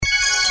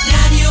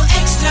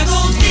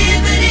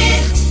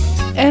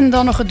En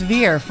dan nog het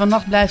weer.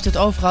 Vannacht blijft het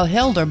overal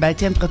helder bij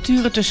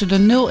temperaturen tussen de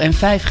 0 en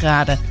 5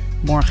 graden.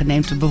 Morgen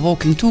neemt de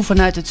bewolking toe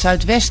vanuit het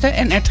zuidwesten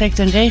en er trekt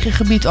een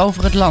regengebied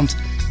over het land.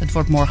 Het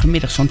wordt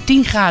morgenmiddag zo'n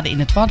 10 graden in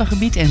het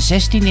Waddengebied en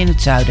 16 in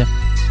het zuiden.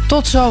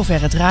 Tot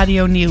zover het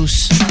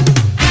radionieuws.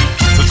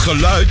 Het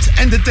geluid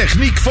en de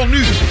techniek van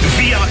nu.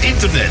 Via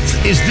internet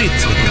is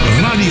dit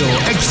Radio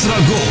Extra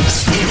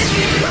Gold.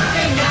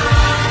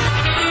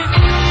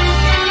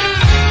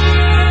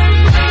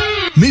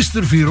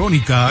 Mr.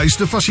 Veronica is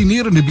de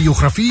fascinerende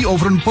biografie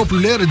over een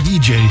populaire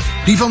DJ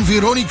die van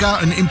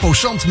Veronica een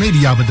imposant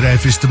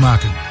mediabedrijf wist te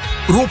maken.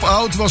 Rob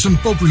Oud was een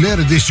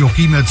populaire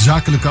discjockey met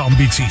zakelijke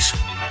ambities.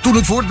 Toen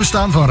het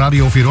voortbestaan van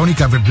Radio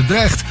Veronica werd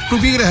bedreigd,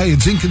 probeerde hij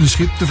het zinkende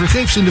schip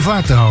tevergeefs in de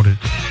vaart te houden.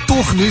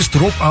 Toch wist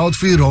Rob Oud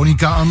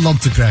Veronica aan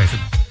land te krijgen.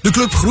 De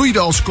club groeide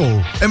als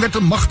kool en werd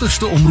de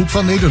machtigste omroep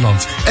van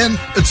Nederland en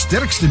het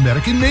sterkste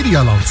merk in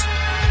Medialand.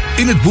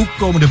 In het boek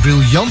komen de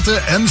briljante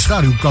en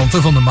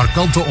schaduwkanten van de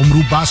markante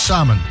omroepbaas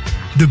samen.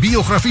 De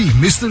biografie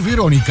Mr.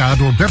 Veronica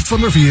door Bert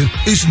van der Veer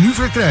is nu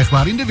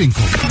verkrijgbaar in de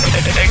winkel.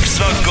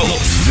 Extra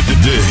Gold,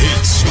 de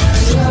hits.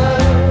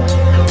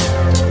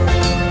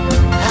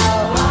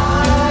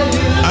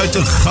 Uit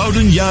de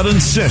gouden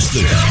jaren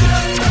 60.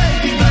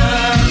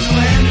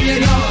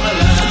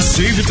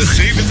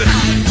 70.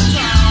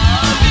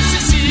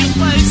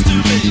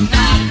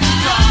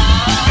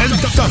 En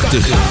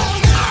 80.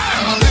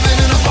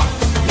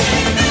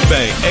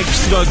 Bij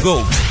Extra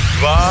Gold.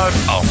 Waar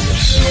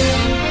anders?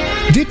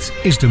 Dit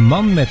is de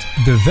man met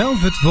The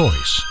Velvet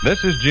Voice.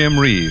 This is Jim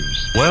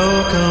Reeves.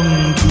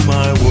 Welcome to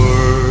my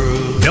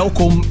world.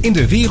 Welkom in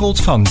de wereld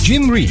van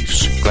Jim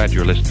Reeves. Glad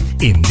you're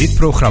listening. In dit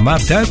programma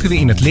duiken we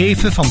in het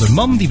leven van de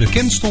man die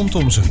bekend stond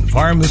om zijn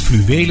warme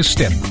fluwelen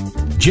stem.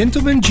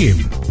 Gentleman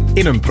Jim.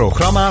 In een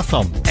programma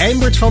van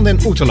Eimert van den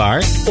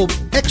Oetelaar op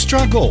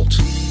Extra Gold.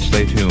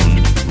 Stay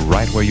tuned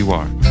right where you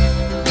are.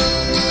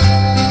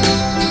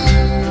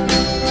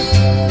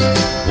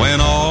 When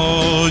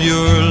all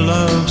your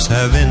loves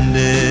have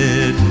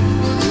ended,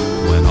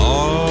 when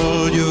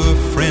all your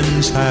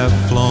friends have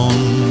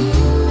flown,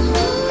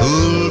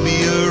 who'll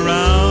be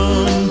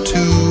around to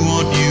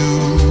want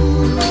you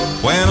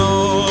when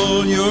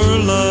all your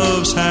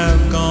loves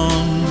have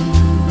gone?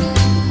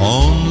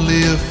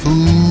 Only a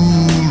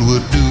fool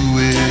would do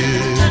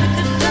it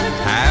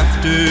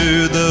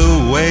after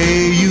the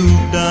way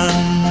you've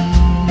done.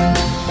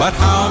 But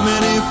how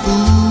many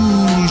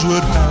fools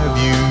would have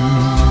you?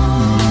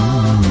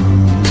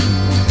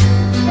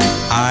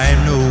 I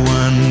know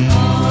one.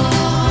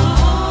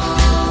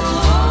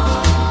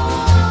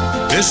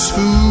 This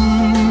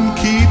fool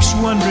keeps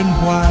wondering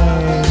why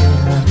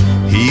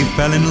he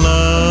fell in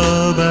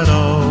love at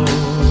all.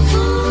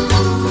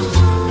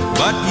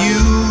 But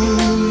you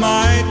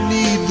might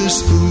need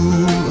this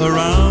fool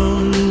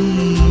around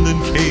in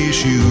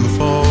case you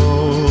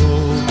fall.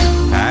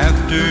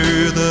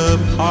 After the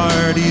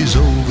party's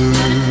over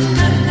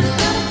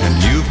and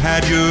you've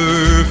had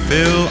your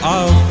fill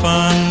of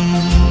fun,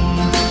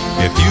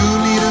 if you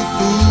need a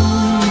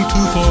fool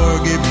to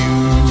forgive you,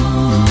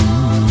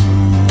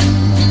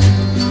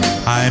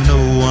 I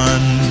know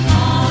one.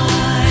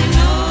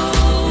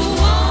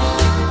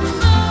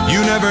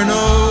 You never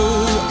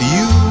know,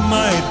 you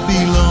might be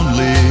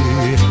lonely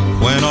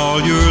when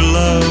all your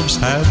loves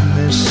have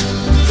missed.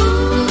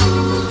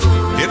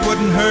 It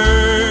wouldn't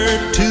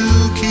hurt to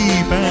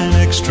keep an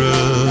extra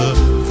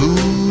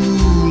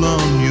fool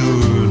on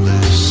your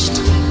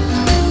list.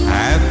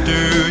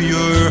 After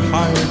your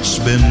heart's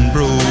been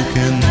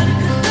broken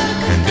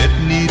and it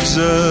needs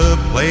a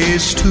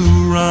place to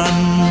run,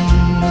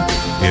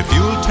 if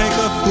you'll take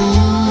a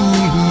fool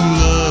who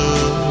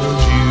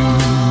loves you,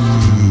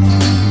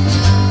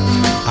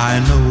 I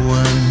know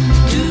one.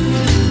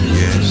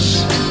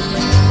 Yes,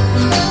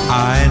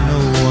 I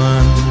know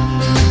one.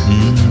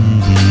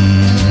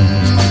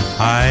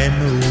 I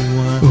know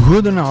one.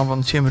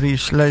 Goedenavond Jim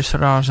Reeves,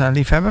 luisteraars en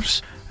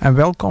liefhebbers. En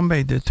welkom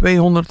bij de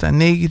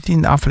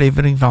 219e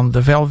aflevering van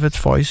The Velvet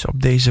Voice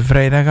op deze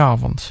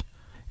vrijdagavond.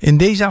 In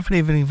deze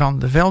aflevering van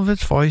The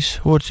Velvet Voice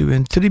hoort u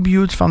een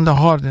tribute van de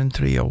Harden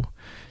Trio.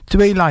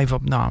 2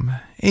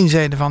 live-opnamen,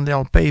 eenzijde van de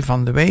LP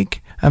van de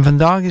week en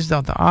vandaag is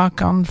dat de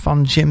A-kant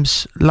van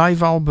Jim's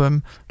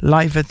live-album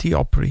Live at the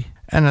Opry.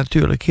 En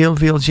natuurlijk heel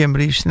veel Jim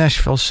Reeves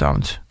Nashville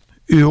Sound.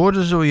 U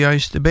hoorde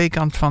zojuist de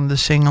B-kant van de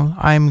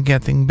single I'm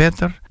Getting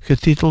Better,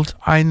 getiteld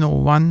I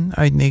Know One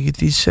uit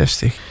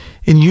 1960.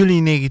 In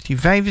juli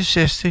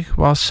 1965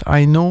 was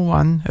I Know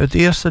One het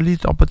eerste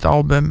lied op het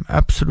album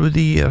Up Through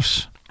the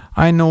Years.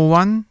 I Know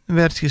One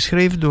werd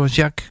geschreven door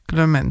Jacques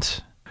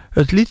Clement.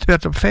 Het lied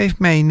werd op 5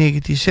 mei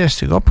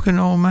 1960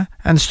 opgenomen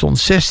en stond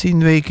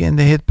 16 weken in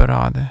de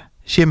hitparade.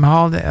 Jim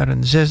haalde er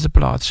een 6e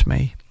plaats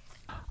mee.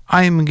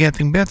 I'm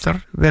Getting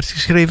Better werd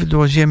geschreven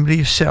door Jim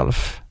Reeves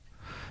zelf.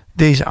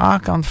 Deze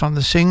A-kant van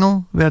de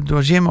single werd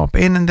door Jim op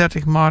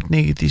 31 maart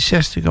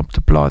 1960 op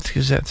de plaat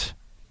gezet.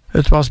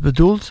 Het was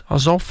bedoeld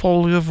als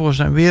opvolger voor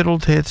zijn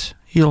wereldhit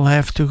You'll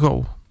Have To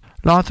Go.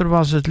 Later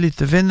was het lied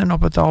te vinden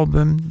op het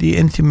album The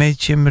Intimate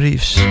Jim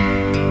Reeves.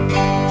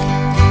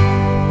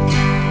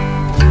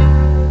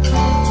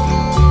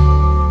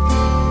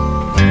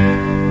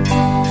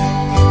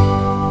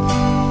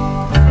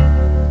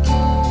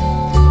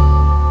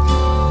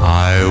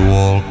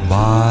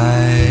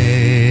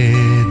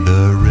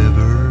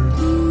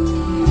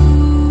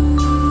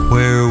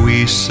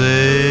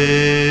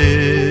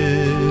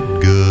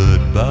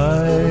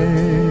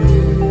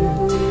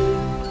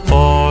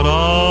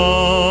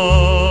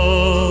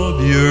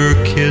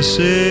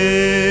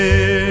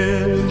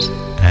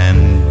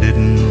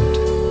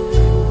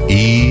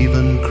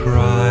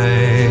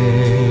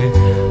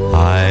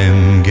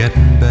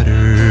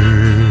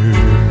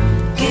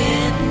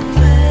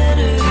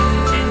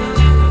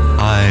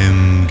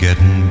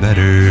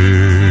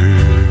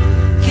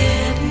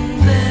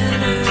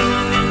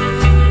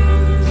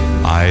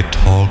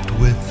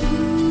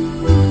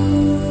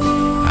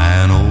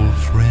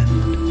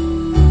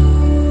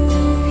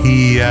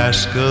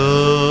 ask about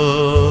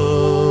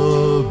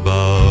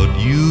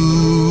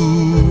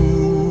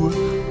you,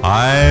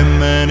 I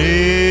managed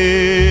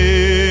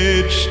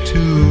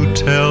to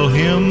tell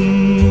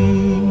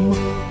him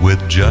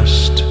with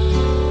just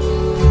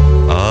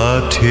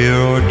a tear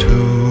or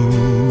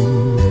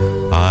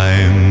two,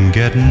 I'm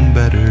getting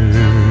better.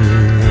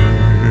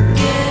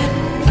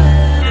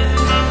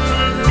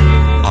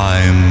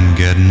 I'm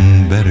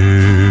getting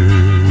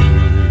better.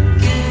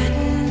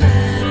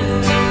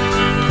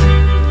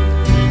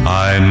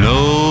 I know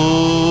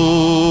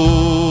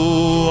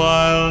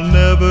I'll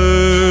never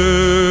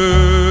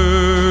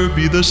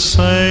be the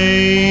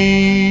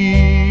same.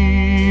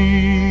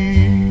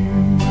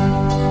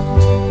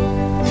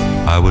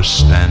 I was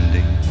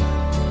standing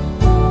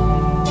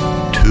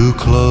too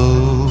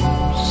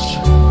close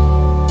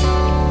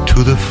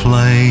to the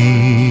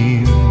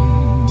flame,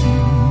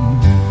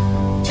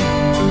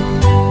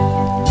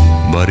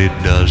 but it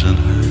doesn't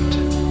hurt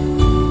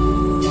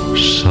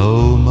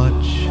so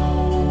much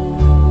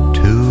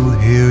to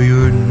hear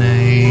your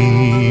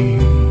name.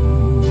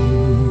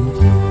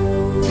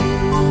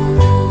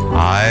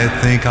 I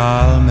think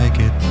I'll make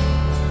it.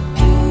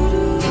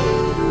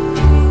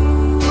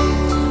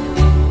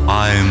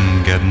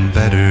 I'm getting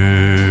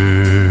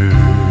better.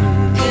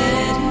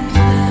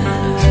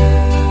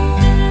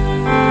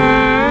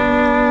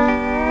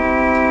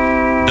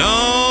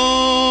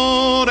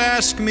 Don't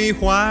ask me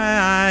why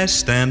I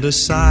stand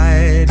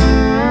aside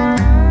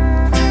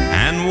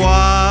and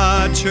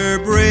watch her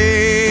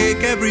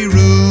break every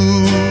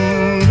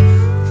rule,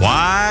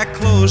 why I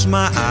close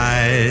my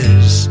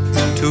eyes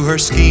to her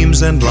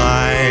schemes and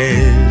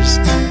lies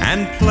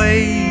and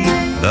play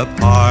the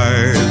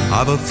part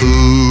of a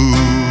fool.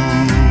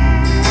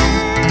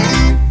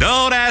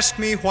 Don't ask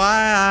me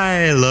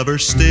why I love her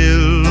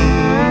still,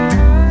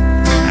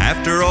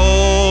 after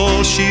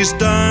all she's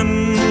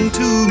done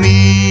to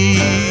me,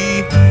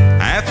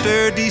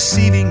 after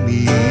deceiving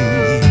me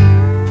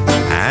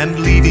and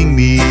leaving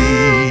me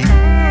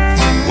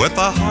with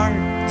a heart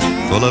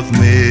full of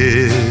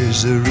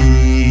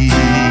misery.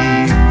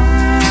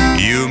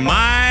 You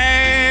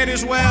might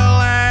as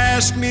well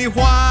ask me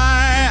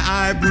why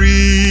I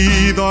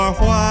breathe or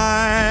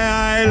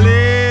why I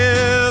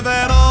live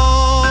at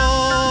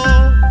all.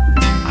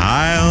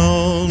 I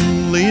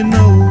only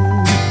know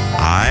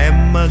I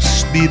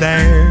must be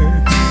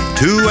there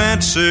to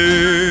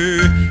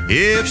answer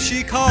if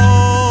she calls.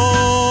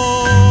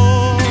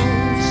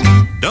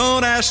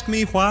 Don't ask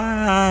me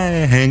why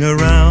I hang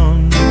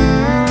around,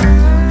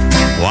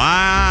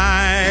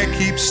 why I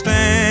keep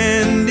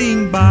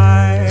standing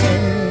by.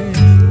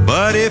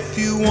 But if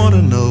you want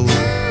to know,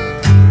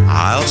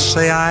 I'll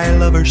say I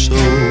love her so,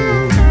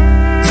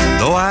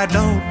 though I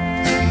don't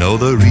know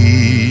the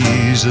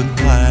reason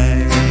why.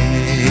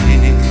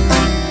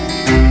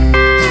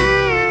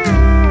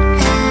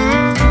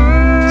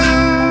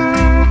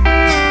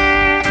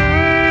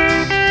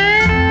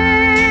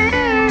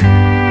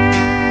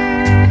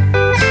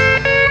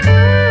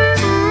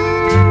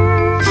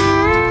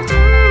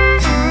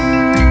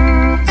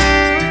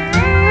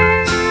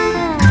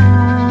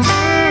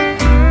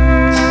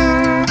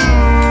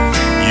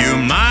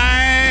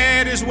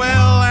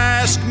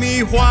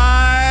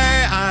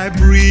 Why I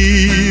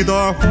breathe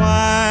or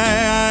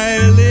why I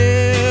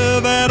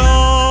live at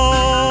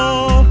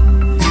all.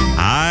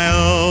 I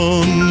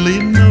only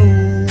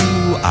know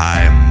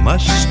I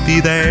must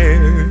be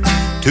there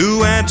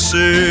to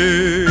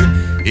answer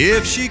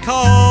if she calls.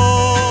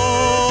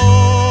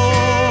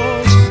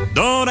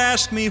 Don't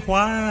ask me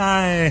why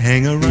I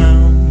hang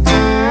around,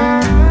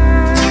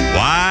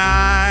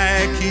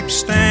 why I keep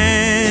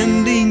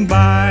standing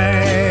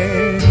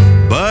by.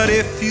 But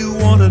if you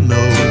want to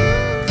know,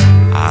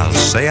 I'll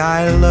say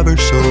I love her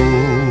so,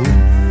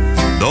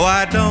 though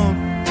I don't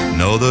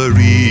know the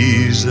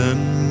reason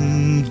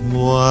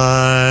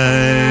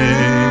why.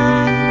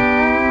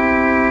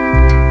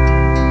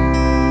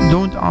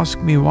 Don't Ask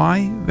Me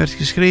Why werd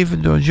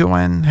geschreven door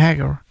Joanne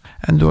Hager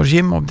en door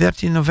Jim op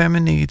 13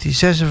 november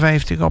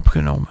 1956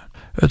 opgenomen.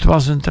 Het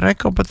was een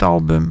track op het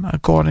album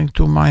According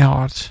to My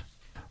Heart.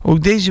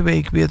 Ook deze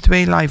week weer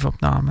 2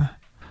 live-opnamen.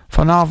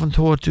 Vanavond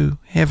hoort u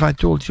Have I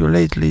Told You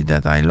Lately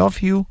That I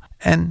Love You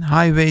en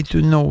Highway to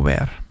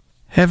Nowhere.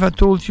 Have I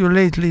Told You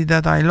Lately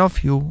That I Love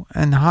You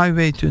en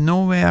Highway to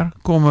Nowhere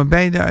komen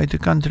beide uit de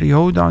Country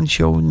Hoedown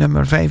Show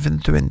nummer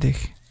 25.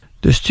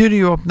 De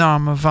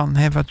studioopnamen van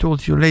Have I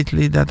Told You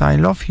Lately That I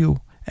Love You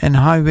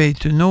en Highway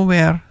to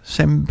Nowhere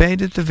zijn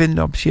beide te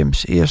vinden op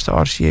Jim's eerste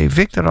RCA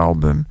Victor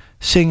album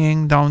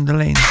Singing Down the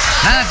Lane.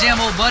 Now Jim,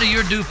 old buddy,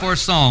 you're due for a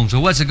song, so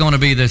what's it going to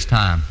be this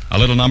time? A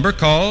little number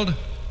called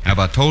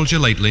Have I Told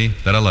You Lately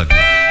That I Love You.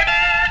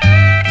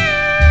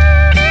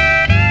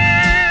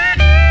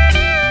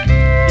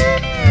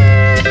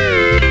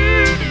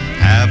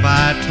 Have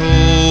I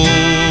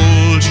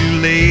told you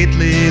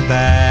lately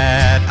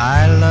that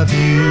I love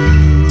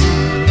you?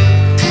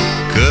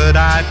 Could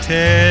I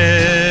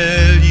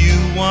tell you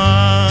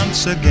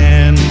once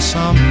again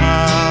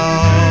somehow?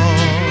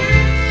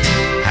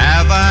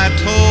 Have I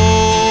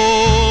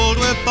told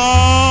with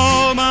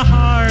all my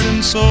heart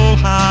and soul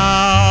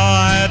how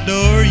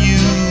adore you.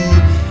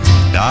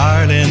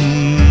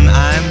 Darling,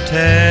 I'm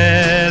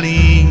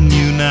telling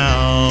you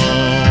now.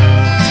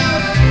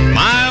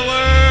 My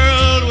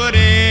world would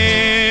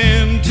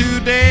end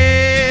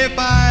today if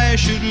I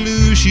should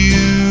lose you.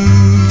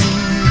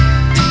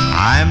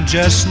 I'm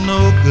just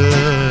no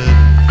good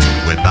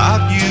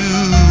without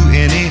you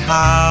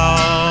anyhow.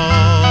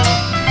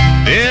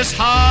 This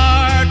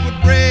heart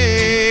would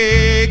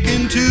break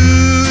in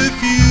two if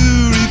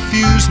you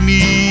refuse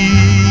me.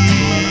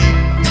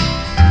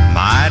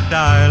 My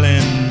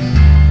darling,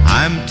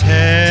 I'm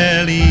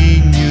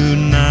telling you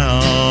now.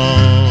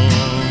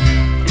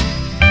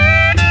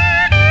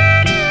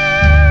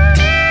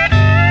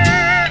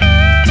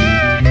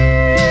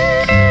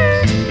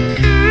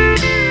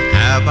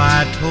 Have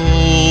I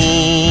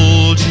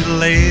told you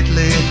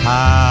lately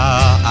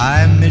how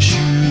I miss you?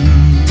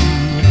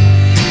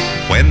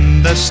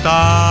 When the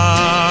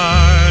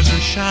stars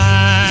are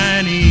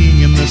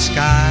shining in the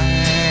sky,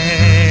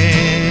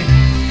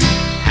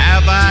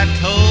 have I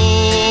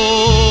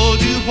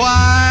told you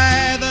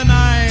why the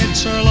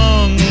nights are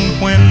long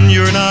when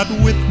you're not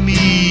with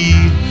me?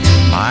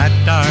 My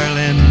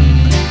darling,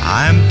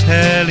 I'm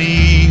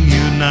telling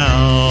you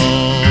now.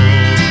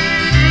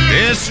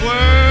 This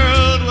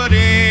world would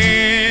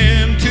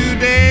end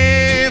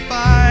today if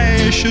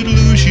I should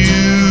lose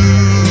you.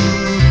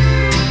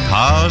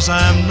 'Cause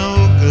I'm no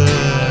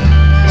good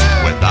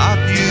without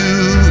you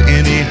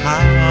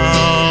anyhow.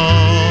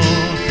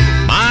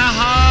 My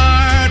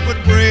heart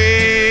would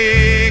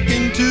break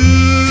in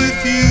two if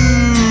you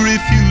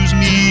refuse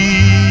me.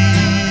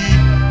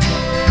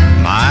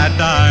 My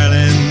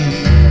darling,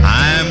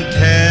 I'm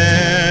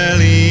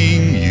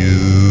telling you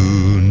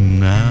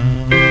now.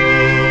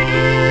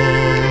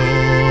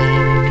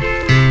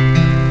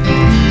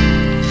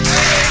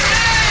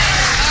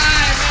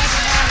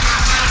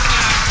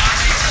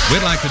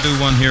 We'd like to do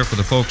one here for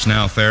the folks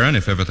now, Farron,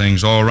 if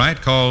everything's all right,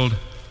 called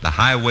The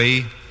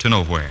Highway to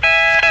Nowhere.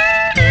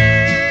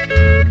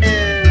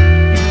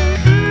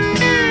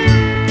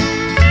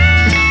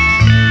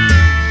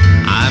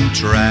 I'm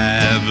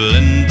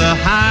traveling the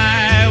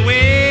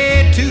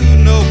highway to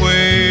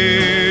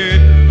nowhere,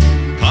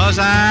 'cause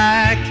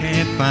I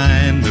can't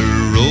find the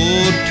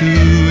road to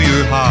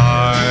your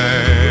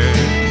heart.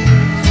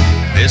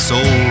 This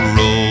old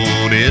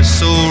road is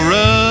so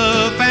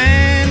rough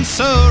and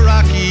so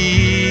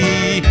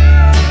rocky,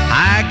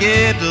 I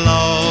get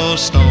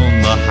lost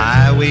on the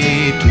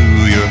highway to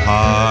your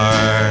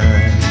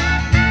heart.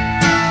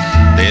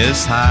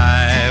 This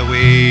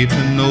highway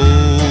to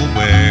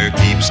nowhere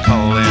keeps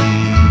calling.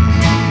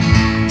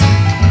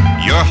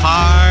 Your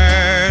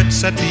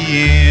heart's at the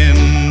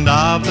end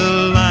of the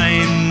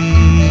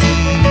line,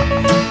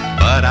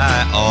 but I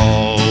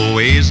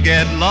always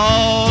get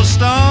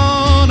lost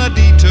on a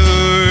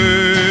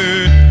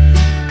detour,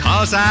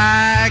 'cause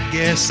I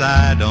guess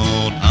I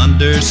don't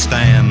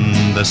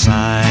understand the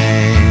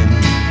sign.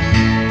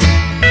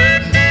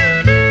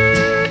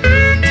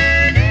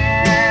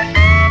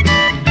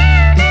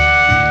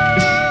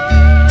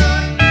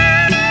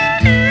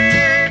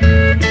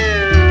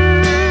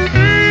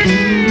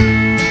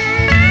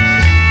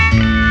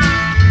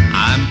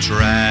 I'm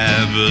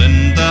traveling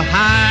the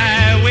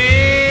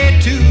highway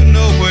to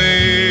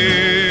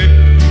nowhere,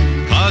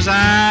 'cause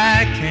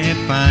I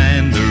can't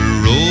find the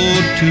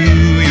road to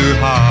your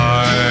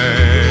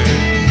heart.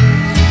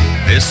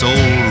 This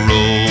old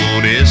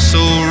road is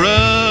so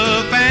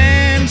rough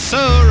and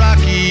so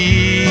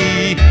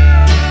rocky,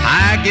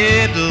 I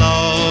get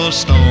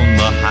lost on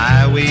the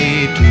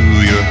highway to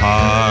your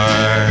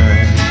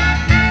heart.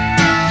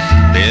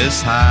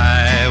 This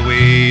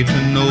highway to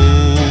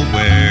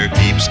nowhere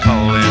keeps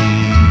calling.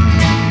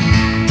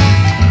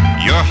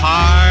 Your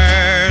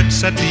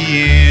heart's at the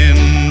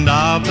end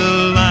of the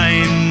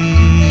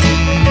line,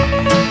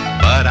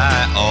 but I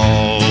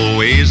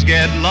always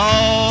get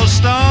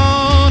lost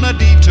on a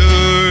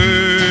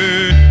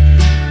detour,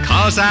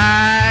 'cause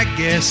I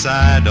guess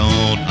I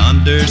don't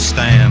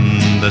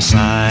understand the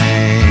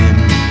sign.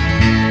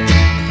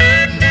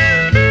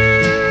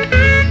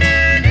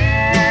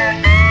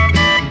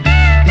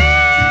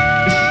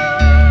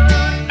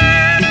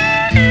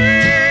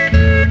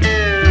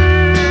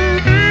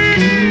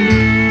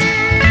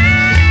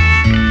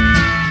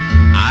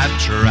 I've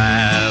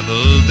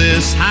traveled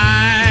this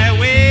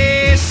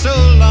highway so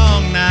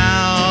long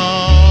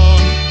now,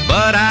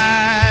 but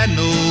I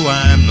know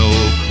I'm no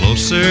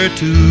closer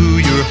to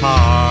your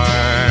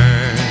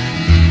heart.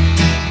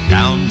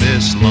 Down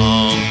this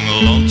long,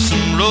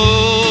 lonesome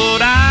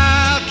road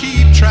I'll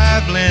keep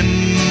traveling,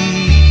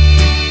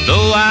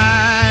 though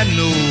I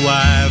know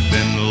I've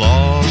been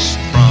lost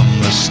from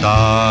the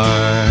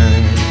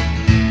start.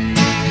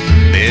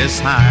 This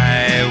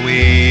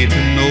highway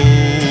to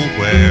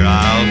nowhere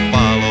I'll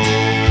follow.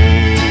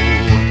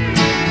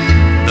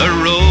 The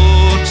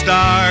road's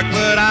dark,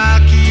 but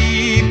I'll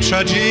keep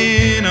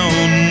trudging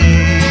on,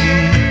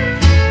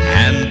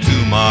 and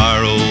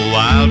tomorrow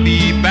I'll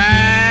be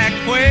back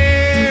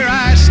where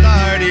I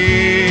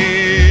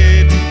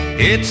started.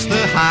 It's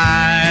the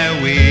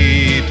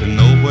highway to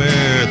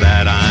nowhere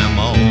that I'm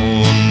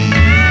on.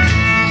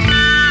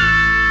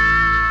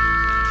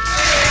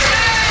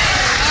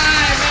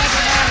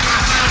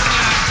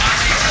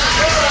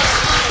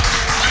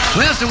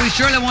 Well, so we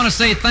surely want to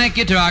say thank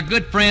you to our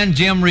good friend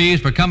Jim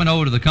Reeves for coming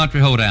over to the Country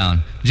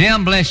Hoedown.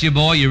 Jim, bless you,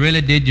 boy. You really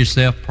did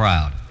yourself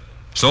proud.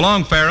 So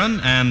long, Farron,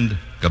 and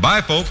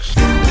goodbye, folks.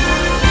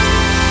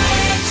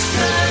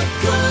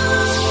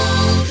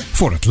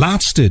 Voor het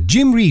laatste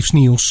Jim Reeves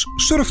nieuws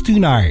surft u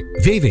naar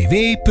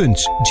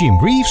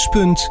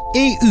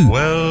www.jimreeves.eu.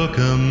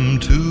 Welcome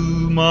to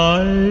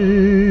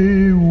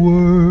my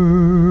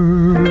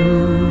world.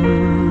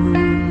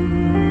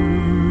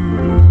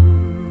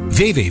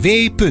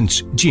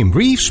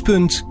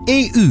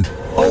 www.jimreeves.eu.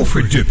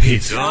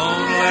 Overdubhit.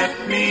 Don't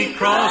let me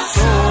cross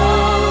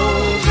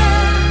over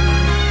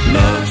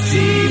love's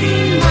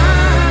cheating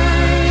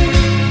line.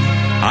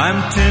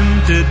 I'm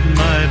tempted,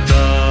 my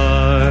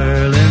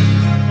darling,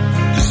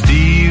 to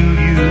steal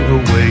you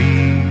away.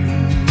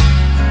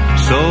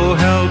 So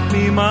help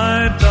me,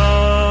 my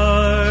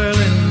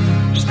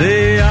darling,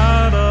 stay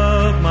out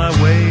of my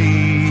way.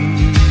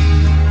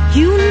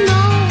 You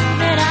know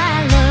that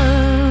I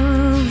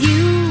love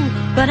you,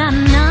 but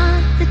I'm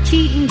not the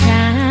cheating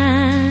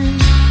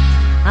kind.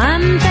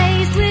 I'm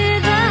faced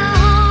with a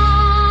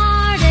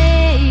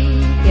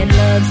heartache and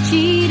love's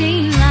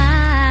cheating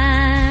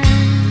line.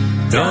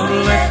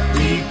 Don't let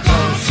me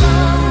cross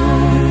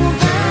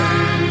over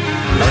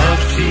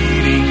love's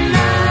cheating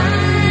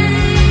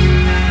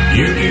line.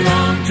 You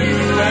belong to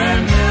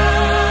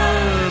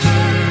another,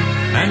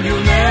 and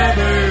you'll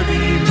never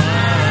be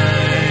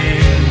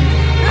mine.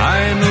 I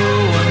know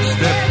one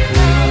step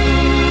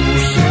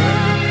closer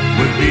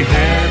would be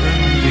heaven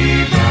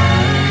divine.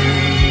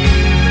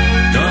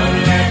 Don't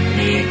let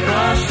me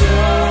cross over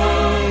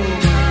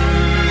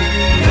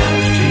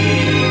love's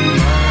cheating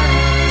line.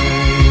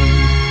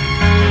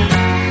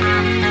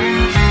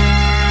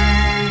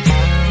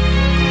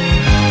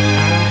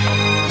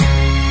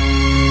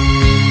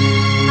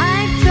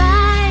 I've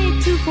tried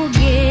to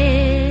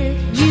forget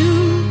you,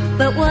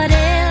 but what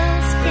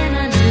else can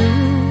I do?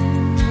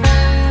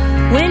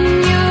 When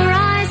your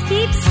eyes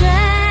keep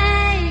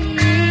saying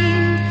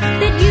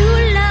that you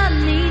love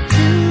me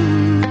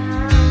too.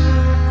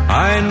 I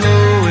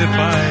know if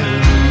I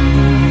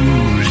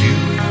lose you,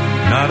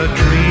 not a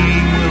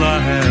dream will I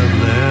have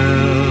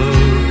left.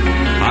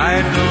 I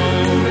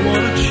don't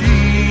want to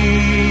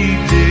cheat,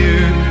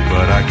 dear,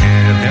 but I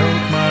can't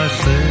help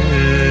myself.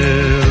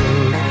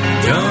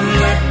 Don't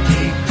let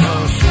me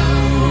cross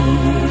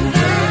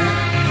over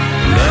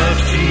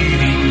love's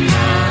cheating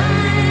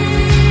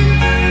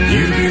line.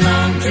 You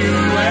belong to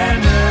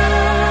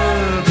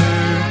another,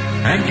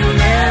 and you'll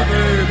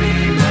never be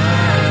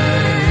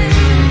mine.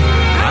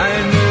 I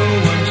know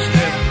one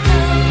step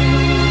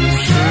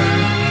closer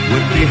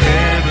would be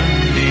heaven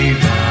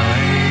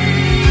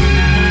divine.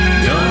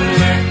 Don't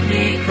let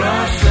me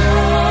cross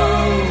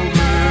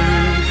over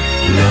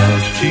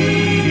love's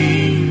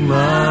cheating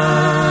line.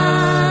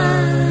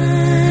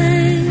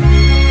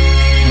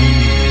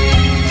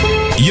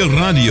 Je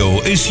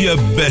radio is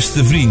je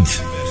beste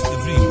vriend.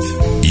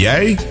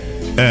 Jij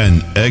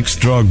en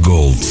Extra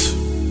Gold.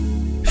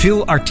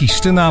 Veel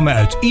artiesten namen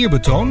uit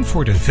eerbetoon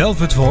voor de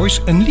Velvet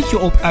Voice een liedje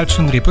op uit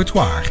zijn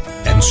repertoire.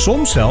 En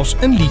soms zelfs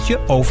een liedje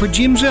over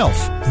Jim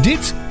zelf.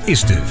 Dit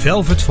is de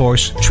Velvet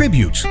Voice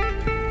Tribute.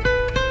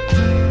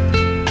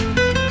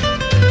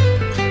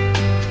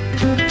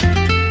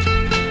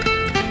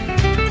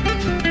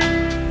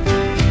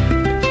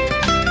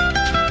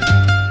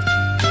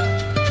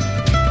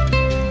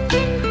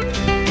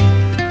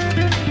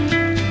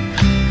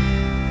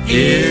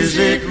 Is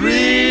it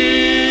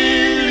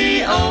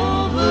really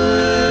over?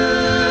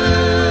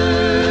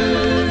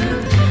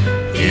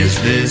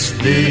 Is this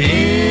the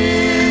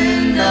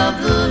end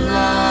of the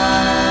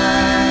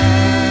line?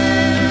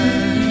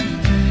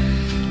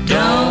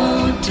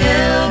 Don't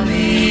tell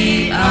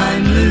me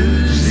I'm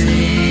losing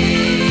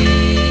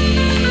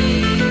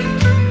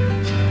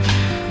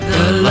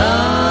the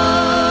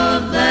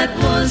love that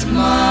was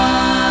mine.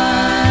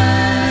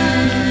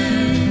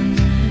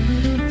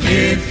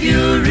 If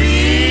you're really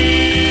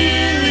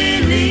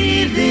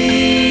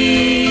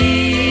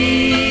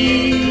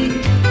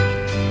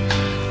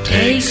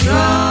take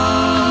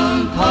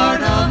some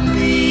part of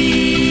me,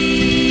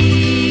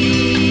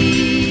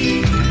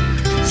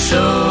 so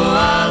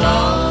I'll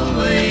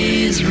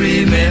always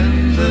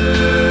remember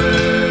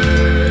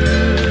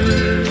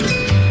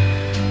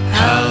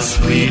how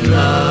sweet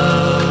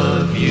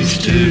love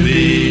used to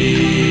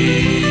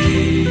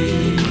be.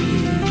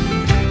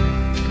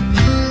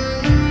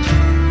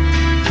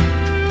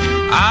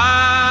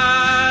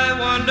 I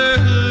wonder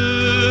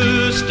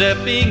who's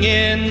stepping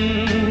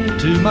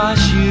into my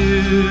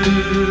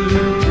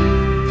shoes.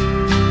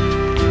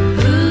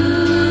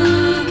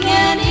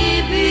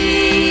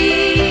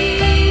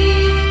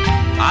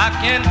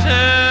 Can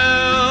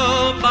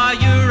tell by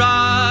your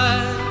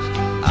eyes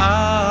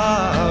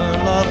our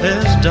love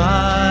has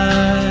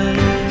died,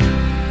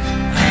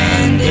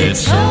 and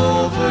it's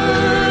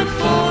over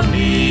for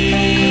me.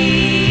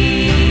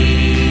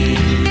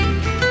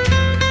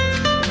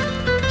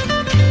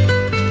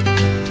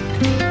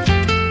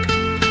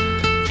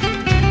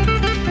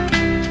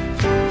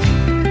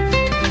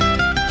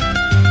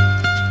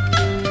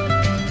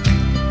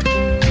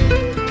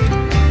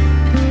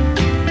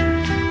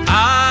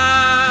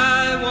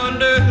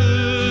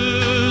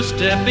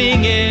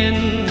 stepping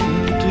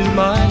into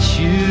my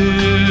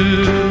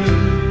shoes.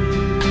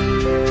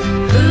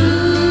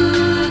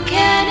 Who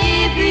can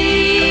he be?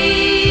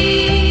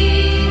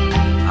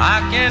 I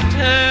can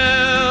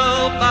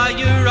tell by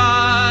your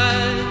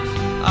eyes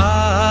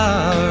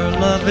our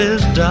love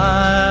is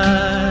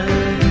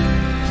dying,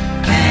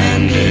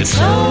 and it's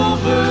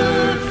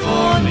over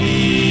for me.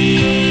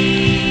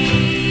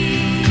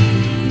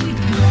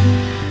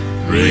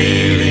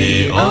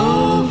 Really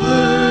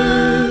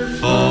over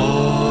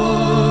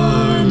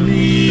for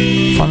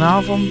me.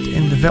 Vanavond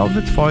in The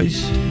Velvet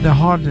Voice, de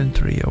Harden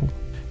Trio.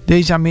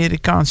 Deze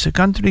Amerikaanse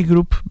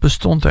countrygroep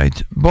bestond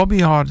uit Bobby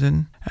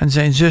Harden en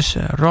zijn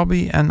zussen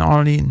Robbie en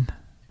Arlene.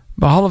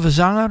 Behalve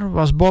zanger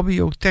was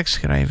Bobby ook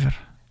tekstschrijver.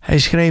 Hij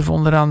schreef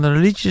onder andere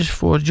liedjes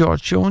voor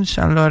George Jones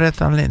en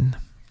Loretta Lynn.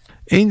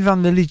 Een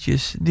van de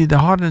liedjes die de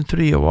Harden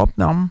Trio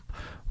opnam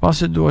was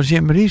het door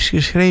Jim Reeves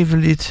geschreven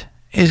lied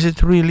Is It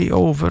Really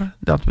Over,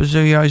 dat we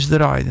zojuist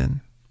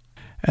draaiden.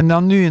 En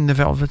dan nu in de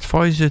Velvet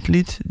Voice het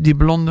lied Die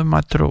Blonde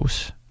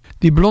Matroos.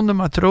 Die Blonde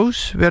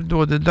Matroos werd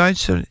door de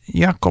Duitser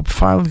Jacob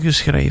Weil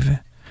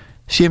geschreven.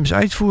 Jim's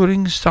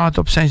uitvoering staat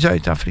op zijn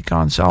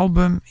Zuid-Afrikaanse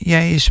album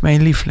Jij is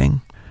mijn lieveling.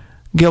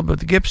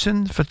 Gilbert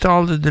Gibson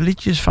vertaalde de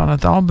liedjes van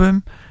het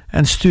album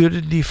en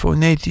stuurde die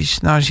fonetisch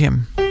naar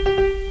Jim.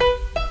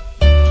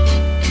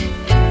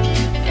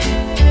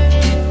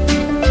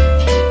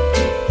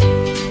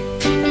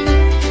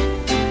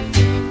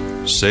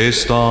 Zij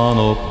staan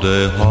op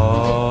de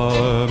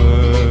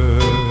haven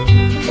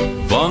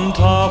van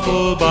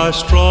tafel bij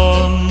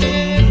strand.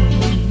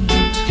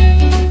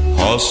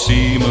 Als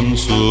Simon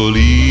zo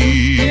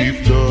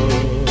liefde,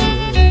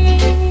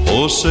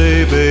 als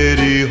zij bij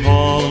die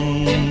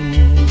hand.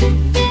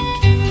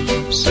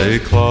 Zij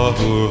klaagt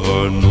voor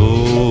haar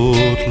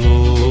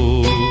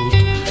noodlot,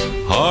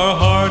 haar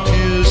hart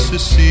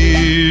is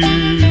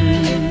zeer.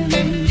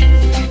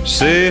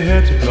 Zij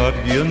het glad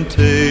geen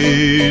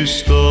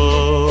taste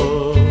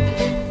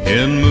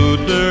in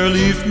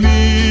moederlief meer.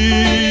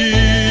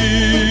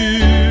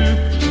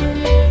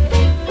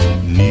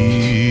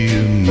 Nie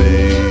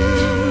meer,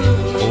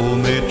 o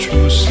mijn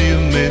troesie,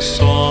 mijn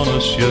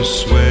zonnes, je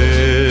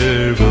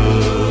zwerven.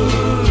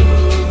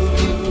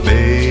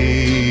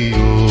 Bij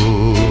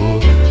jou,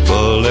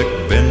 wel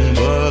ik ben,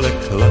 wel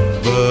ik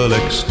laat, wel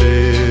ik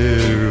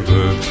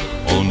sterven.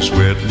 Ons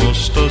werd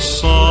moest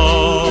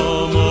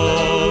samen.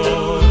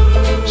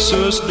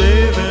 Zus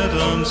David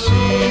en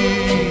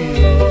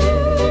zie,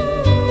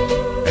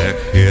 ik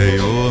geef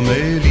jou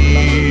mijn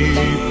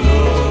liefde,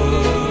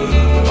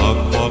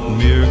 ach wat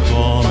meer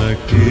kan ik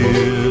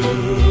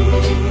geven.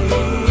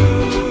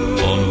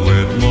 En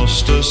we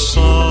moesten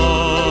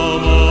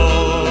samen,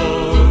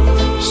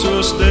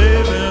 zus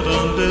David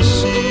en de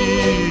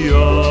zie,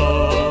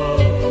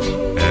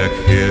 ik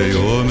geef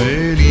jou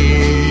mijn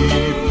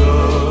liefde,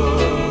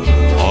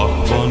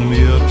 ach wat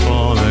meer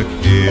kan ik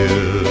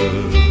geven.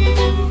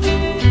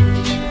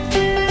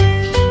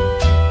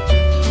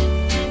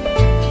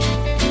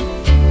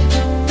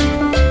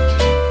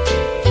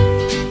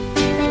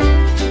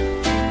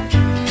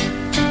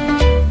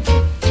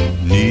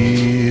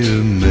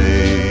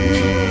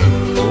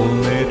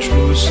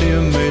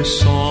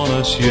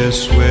 Je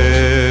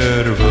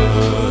zwerven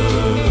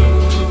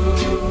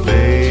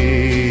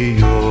bij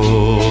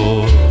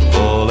jou,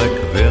 wil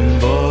ik win,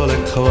 wil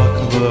ik geluk,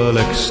 wil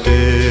ik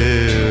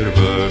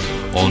sterven.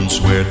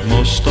 Ons werd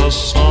moest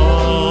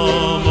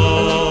samen,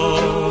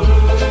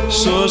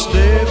 zoals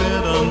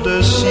David en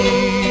de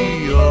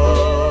Sia.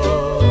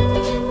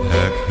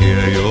 Ik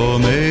geef jou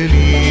mijn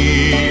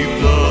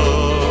liefde,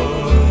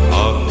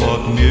 ach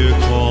wat meer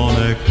kan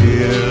ik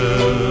geven.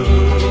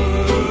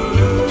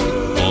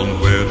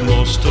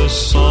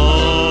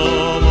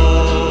 Samen,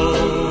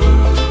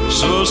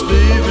 zoals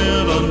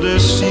David en de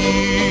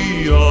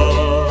Sia.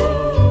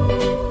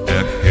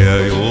 Ik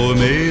geef jou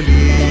mijn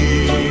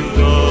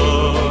liefde,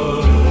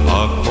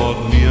 ach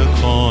wat meer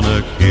kan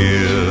ik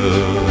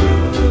geven.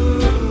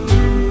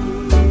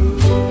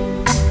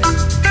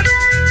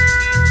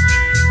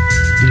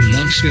 De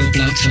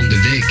langspeelplaat van de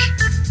week.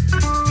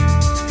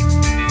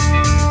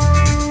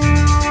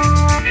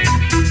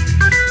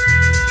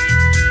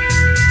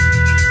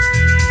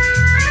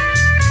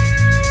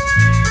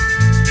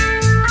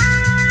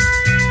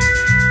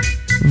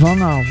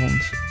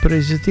 Vanavond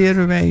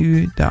presenteren wij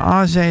u de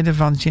A-zijde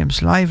van Jim's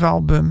live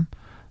album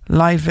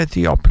Live at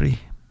the Opry.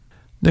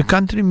 De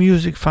Country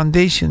Music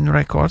Foundation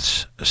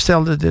Records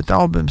stelde dit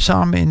album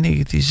samen in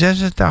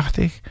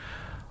 1986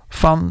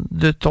 van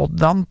de tot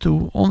dan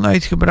toe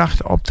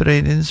onuitgebrachte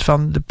optredens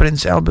van de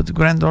Prins Albert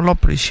Grand Ole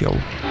Opry Show.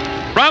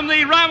 From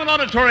the Ryman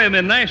Auditorium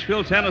in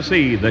Nashville,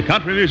 Tennessee, the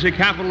country music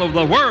capital of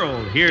the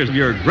world, here's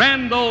your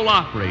Grand Ole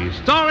Opry,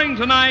 starring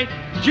tonight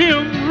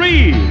Jim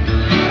Reeves.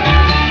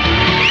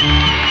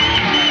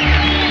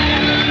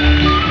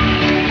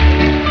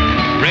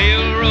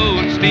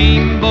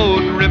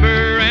 Steamboat,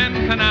 river, and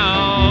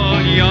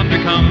canal.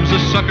 Yonder comes a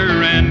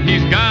sucker, and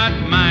he's got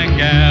my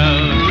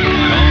gal.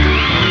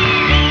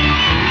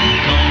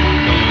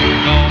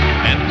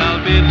 And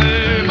I'll bid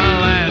her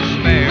my last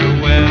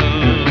farewell.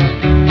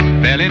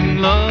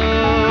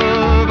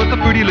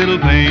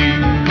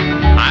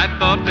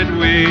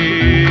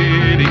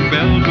 wedding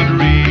bells would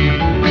ring.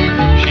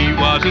 She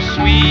was as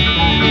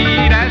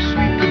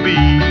sweet could be,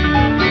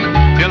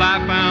 till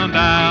I found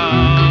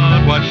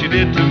out what she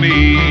did to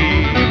me.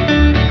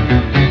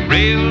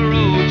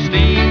 Railroad,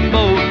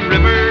 steamboat,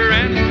 river,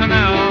 and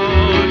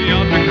canal,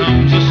 yonder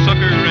comes a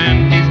sucker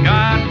and he's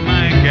got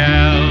my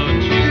gal.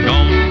 And she's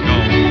gone,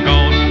 gone,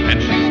 gone,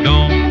 and she's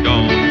gone,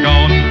 gone,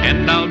 gone,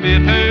 and I'll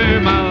bid her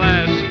my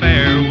last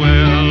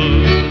farewell.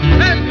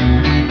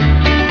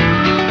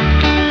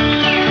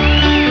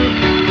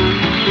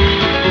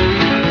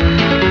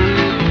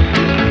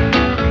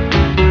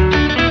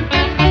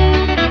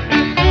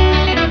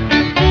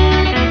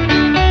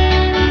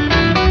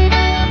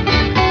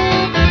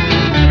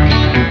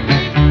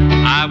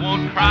 I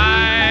won't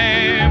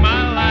cry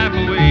my life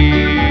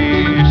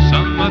away.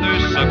 Some other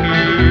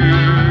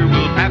sucker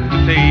will have to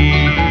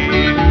pay.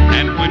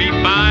 And when he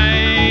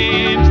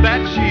finds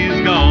that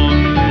she's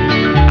gone,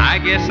 I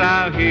guess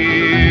I'll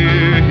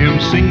hear him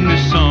sing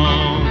this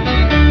song.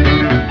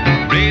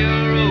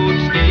 Railroad,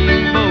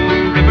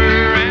 steamboat,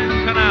 river,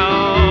 and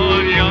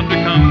canal,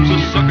 yonder comes a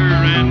sucker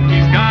and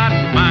he's got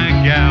my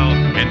gal.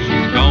 And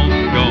she's gone,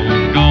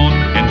 gone, gone,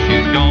 and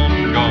she's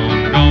gone,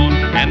 gone, gone,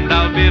 and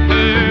I'll bid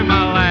her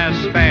my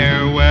last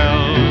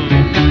farewell.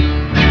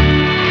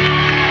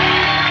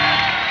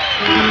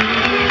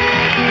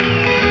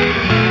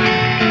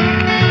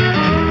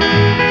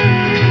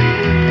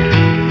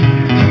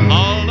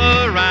 All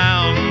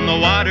around the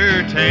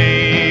water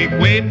tank,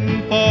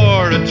 waiting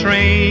for a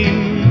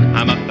train.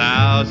 I'm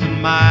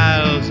 1,000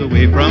 miles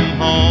away from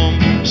home,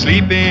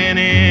 sleeping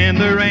in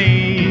the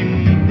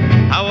rain.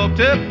 I walked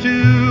up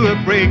to a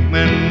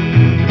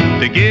brakeman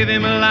to give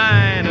him a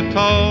line of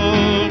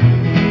toll.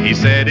 He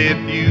said, if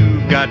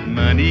you've got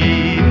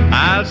money,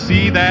 I'll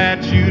see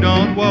that you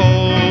don't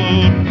woe.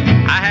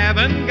 I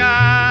haven't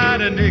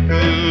got a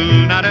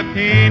nickel, not a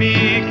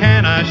penny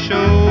can I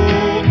show.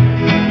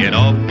 Get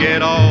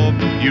off,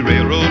 you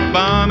railroad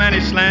bum, and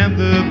he slammed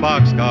the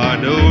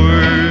boxcar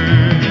door.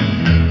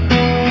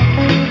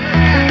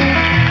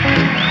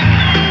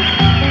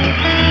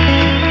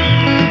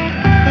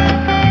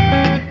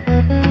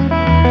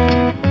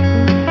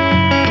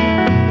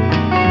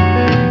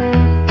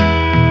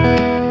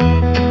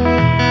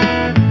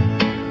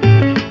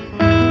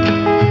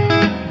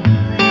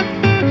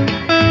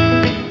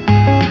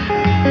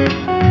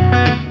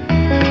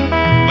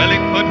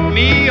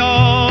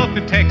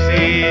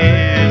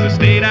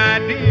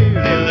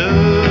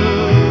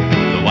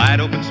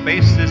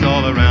 Spaces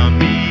all around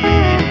me,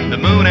 the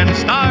moon and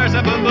stars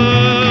up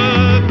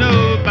above.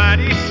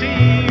 Nobody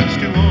seems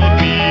to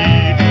want me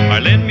or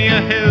lend me a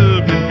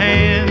helping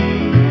hand.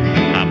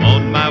 I'm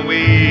on my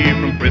way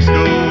from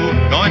Frisco,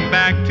 going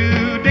back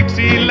to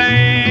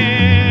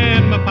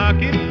Dixieland. My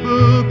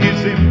pocketbook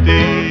is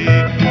empty,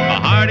 my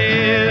heart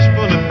is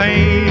full of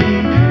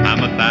pain. I'm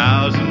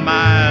 1,000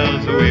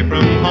 miles away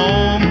from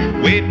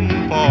home,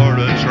 waiting for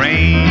a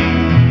train.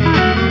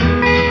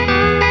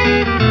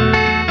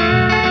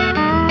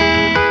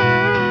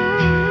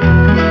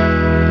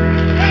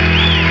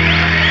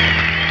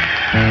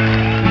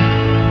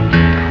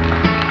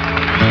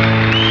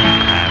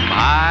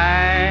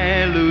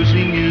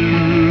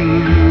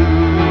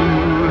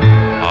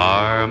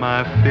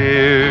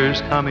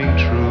 Coming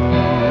true.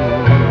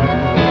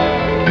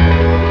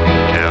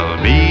 Tell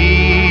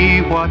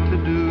me what to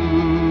do.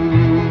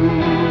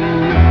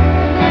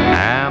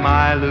 Am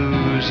I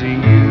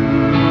losing you?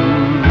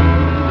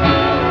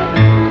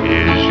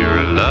 Is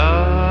your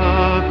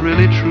love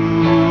really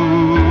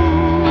true?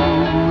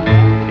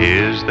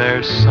 Is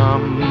there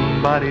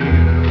somebody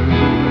new?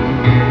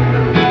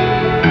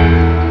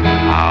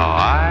 How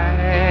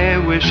I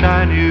wish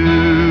I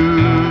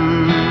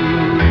knew.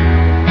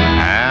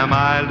 Am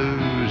I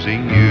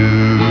losing you?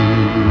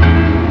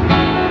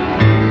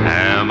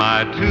 Am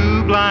I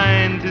too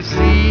blind to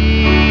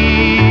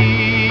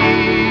see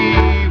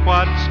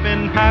what's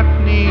been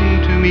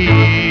happening to me?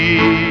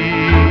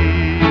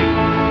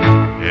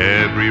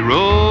 Every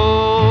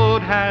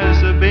road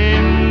has a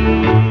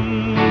bend.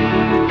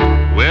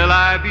 Will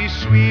I be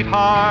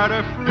sweetheart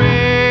or friend?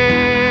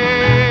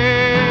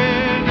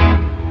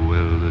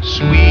 Will the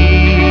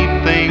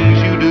sweet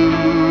things you do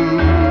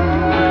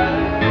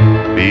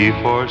be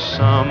for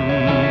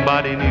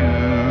somebody new?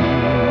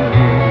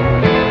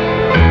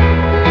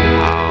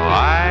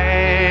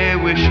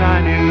 Wish I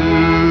knew.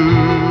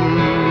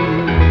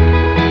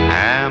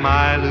 Am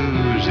I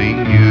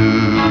losing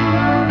you?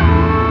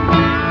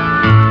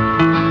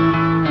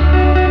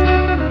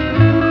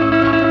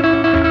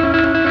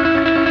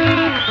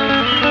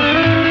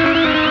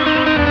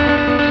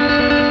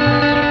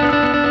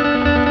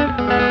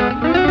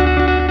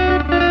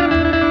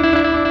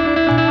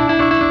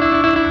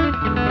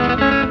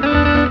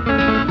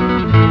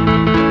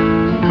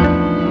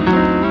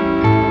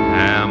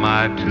 Am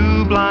I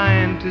too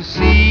blind to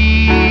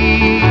see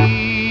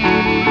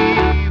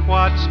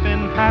what's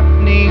been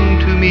happening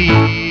to me?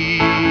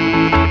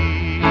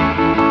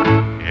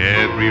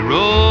 Every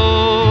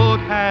road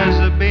has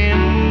a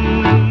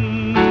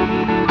bend.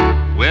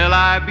 Will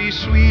I be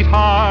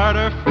sweetheart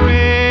or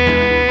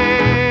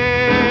friend?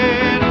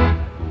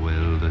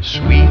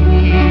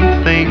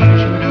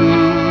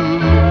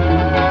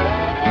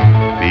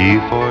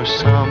 for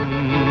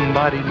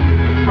somebody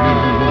new.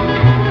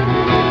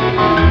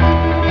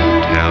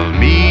 Tell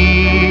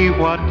me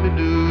what to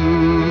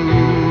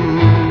do.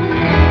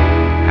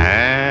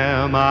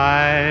 Am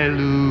I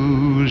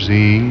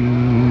losing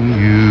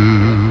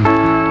you?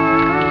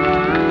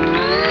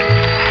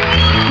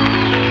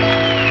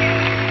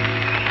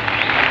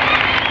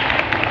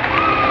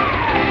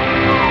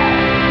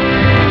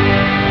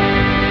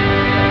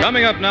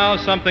 Coming up now,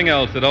 something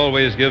else that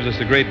always gives us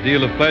a great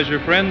deal of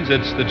pleasure, friends.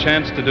 It's the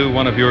chance to do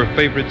one of your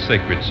favorite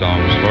sacred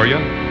songs for you.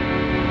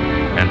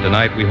 And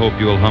tonight we hope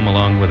you'll hum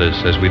along with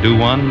us as we do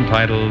one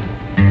titled,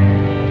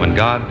 When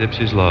God Dips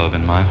His Love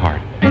in My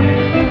Heart.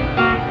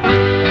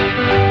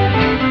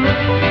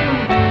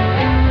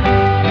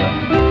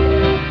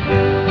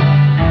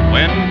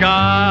 When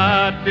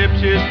God dips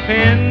his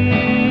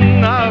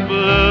pen of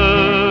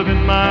love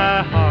in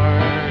my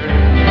heart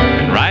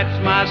and writes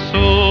my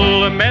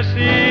soul a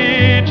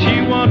message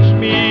he wants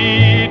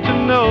me to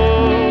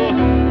know,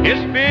 his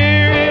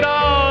spirit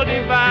all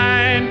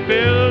divine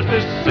fills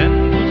this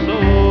sinful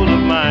soul of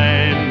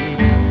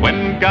mine.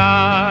 When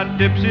God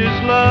dips his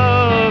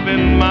love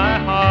in my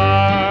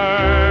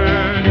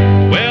heart,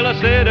 well, I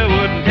said I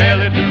wouldn't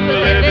tell it to a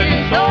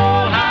living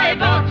soul. I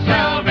bought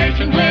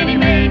salvation when he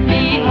made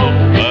me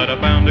whole, but I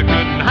found I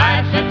couldn't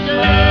hide such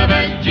love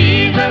as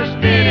Jesus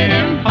did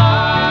impart.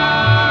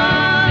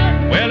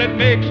 Well, it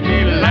makes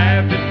me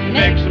laugh, it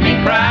makes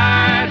me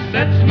cry,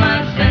 sets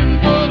my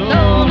sinful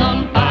soul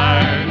on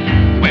fire.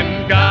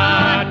 When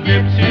God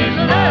dips his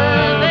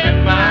love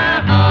in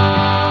my heart.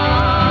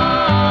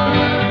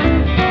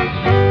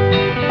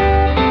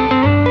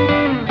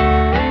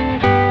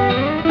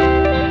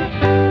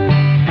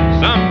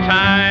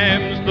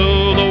 Sometimes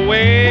though the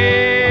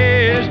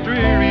way is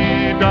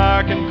dreary,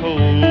 dark and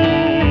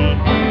cold,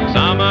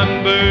 some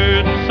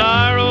unburdened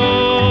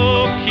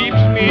sorrow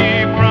keeps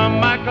me from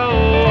my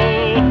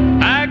goal.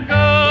 I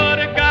go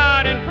to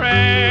God in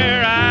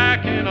prayer, I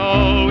can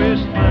always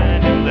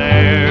find him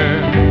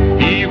there.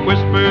 He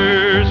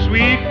whispers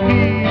sweet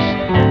peace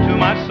to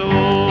my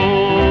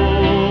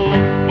soul.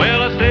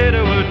 Well, I said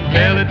I wouldn't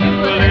tell it to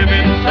a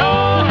living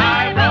soul.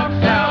 I brought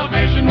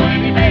salvation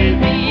when he made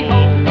me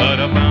whole, but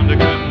I found I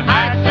couldn't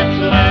hide such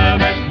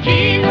love as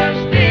Jesus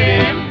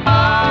did impart.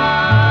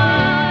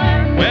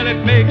 Well,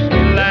 it makes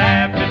me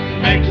laugh, it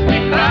makes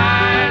me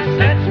cry,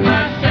 sets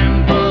my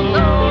sinful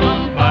soul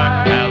on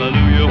fire.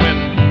 Hallelujah, when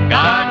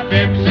God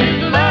dips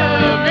his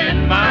love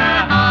in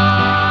my heart.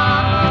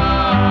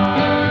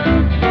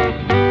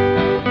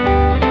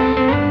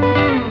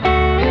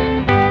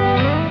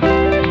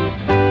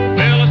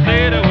 Well, I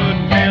said I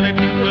wouldn't tell it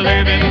to a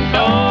living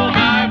soul.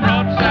 I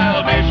brought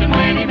salvation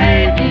when he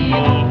made me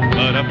whole,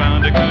 but I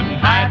found I couldn't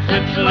hide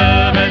such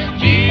love as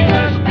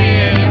Jesus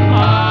did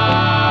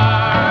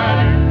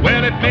impart.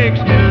 Well, it makes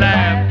me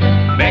laugh,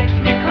 makes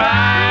me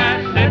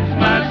cry, sets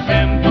my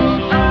sinful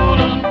soul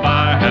on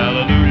fire.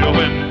 Hallelujah,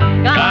 when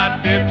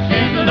God dips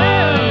his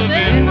love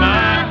in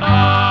my heart.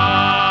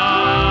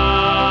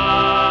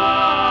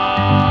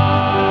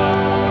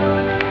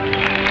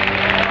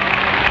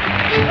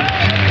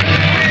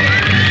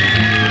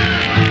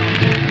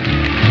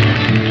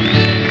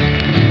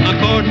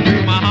 According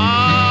to my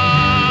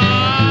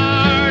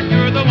heart,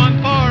 you're the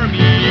one for me.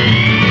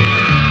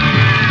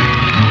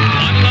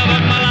 One love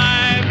of my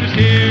life is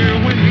here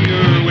when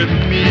you're with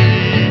me.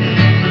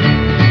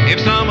 If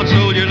someone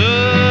stole your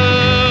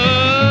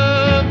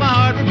love, my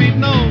heart would beat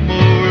no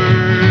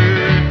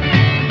more.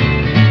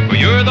 For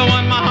you're the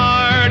one my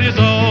heart is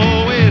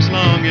always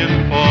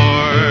longing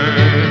for.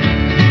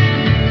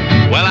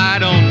 Well, I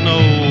don't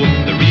know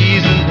the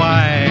reason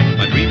why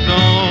my dreams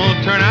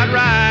don't turn out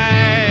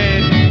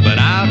right, but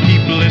I'll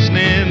keep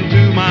listening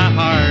to my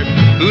heart.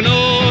 Who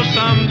knows,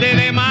 someday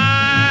they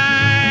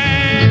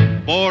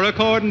might. For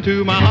according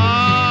to my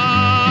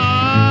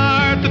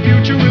heart, the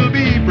future will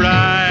be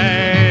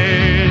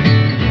bright.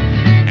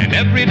 And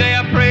every day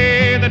I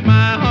pray that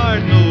my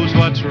heart knows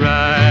what's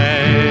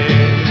right.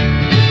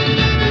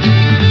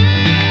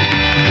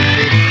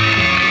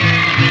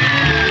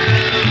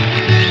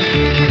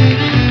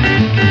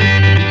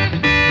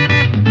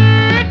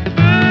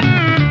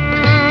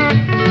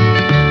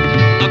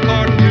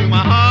 According to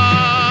my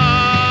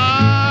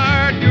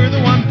heart, you're the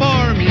one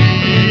for me.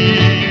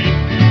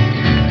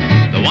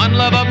 The one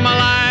love of my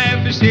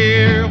life is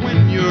here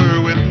when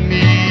you're with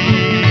me.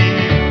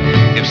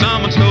 If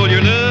someone stole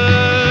your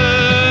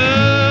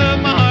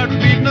love, my heart would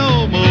beat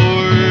no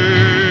more.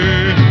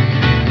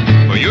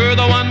 For you're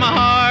the one my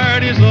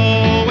heart is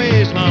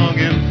always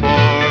longing for.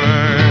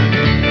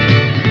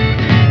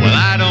 Well,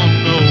 I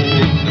don't know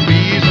the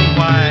reason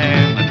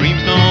why my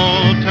dreams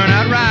don't turn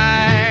out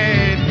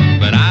right,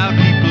 but I'll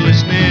keep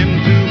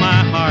listening to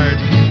my heart.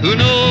 Who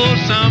knows,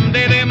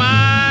 someday they might.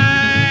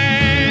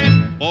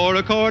 For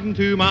according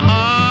to my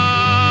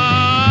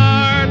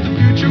heart, the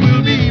future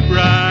will be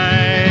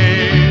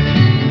bright.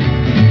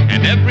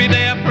 And every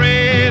day I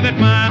pray that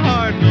my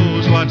heart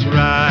knows what's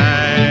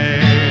right.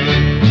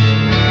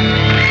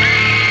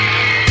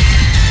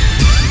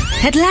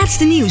 Het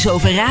laatste nieuws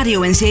over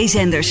radio- en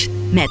zeezenders.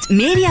 Met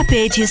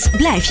Mediapages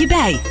blijf je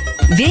bij.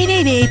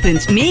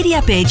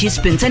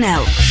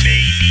 www.mediapages.nl.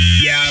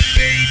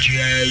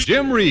 Mediapages.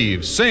 Jim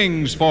Reeves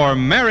sings for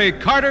Mary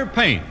Carter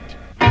Paint.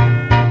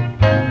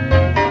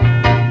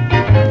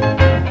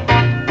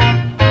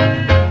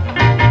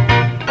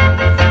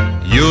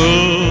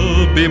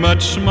 You'll be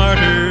much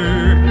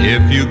smarter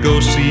if you go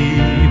see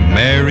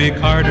Mary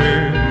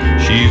Carter.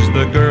 She's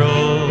the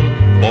girl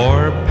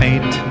for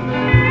paint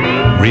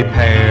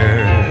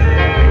repair.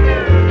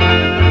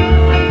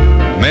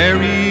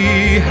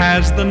 Mary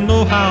has the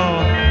know-how,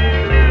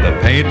 the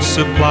paint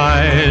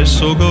supplies,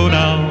 so go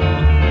now.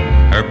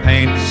 Her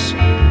paint's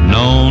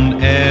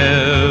known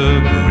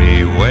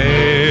everywhere.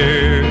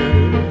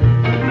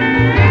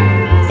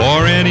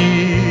 For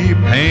any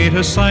paint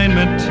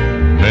assignment,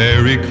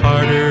 Mary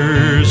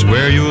Carter's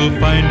where you'll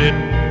find it.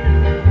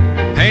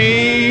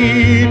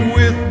 Paint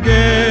with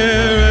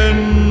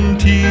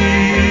guarantee.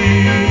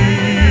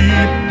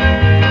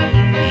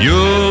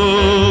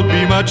 You'll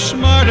be much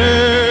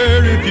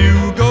smarter if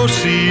you go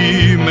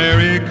see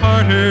Mary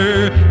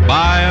Carter.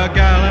 Buy a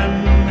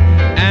gallon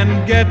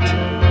and get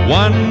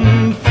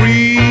one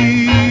free.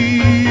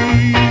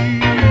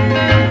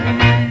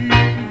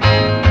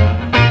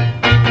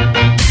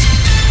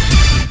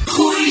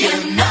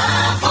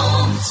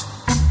 Goedenavond.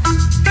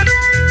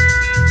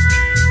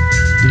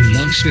 De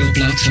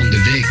langspeelplaat van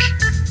de week.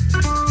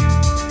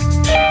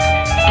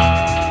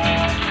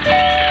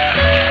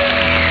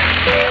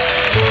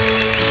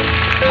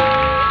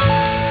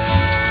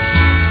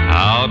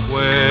 Out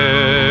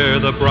where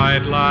the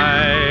bright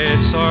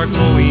lights are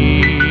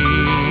glowing,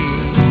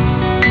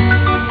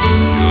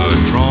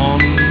 you're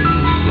drawn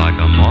like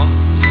a moth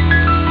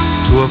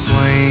to a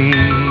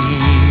flame.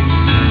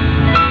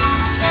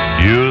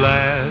 You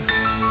laugh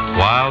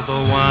while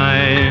the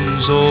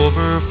wine's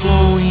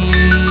overflowing,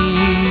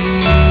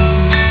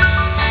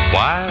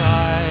 while I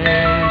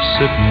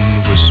sit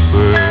and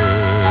whisper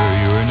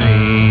your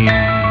name.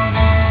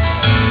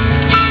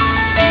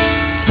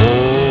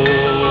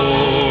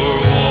 Four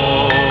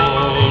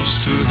walls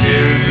to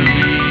hear me,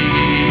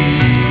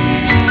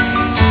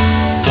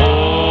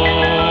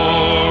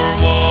 four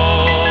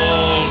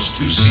walls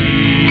to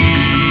see,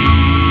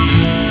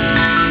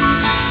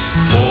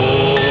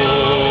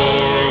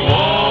 four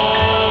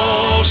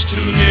walls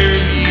too near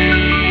me,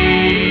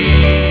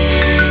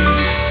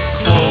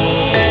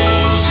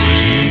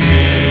 closing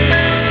in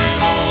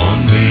on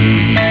me.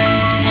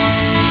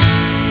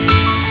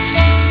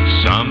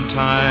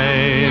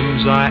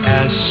 Sometimes I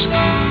ask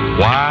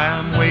why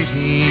I'm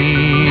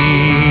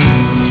waiting,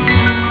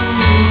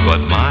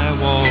 but my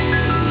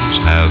walls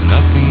have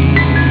nothing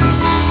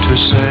to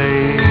say.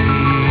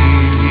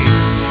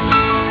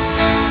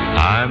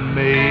 I'm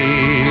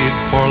made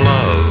for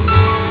love,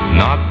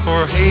 not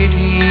for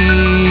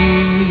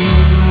hating.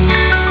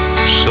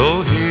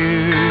 So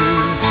here,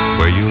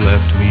 where you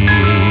left me,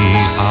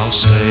 I'll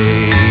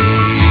stay.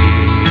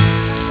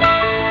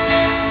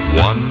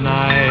 One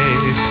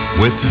night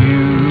with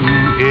you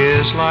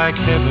is like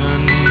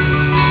heaven,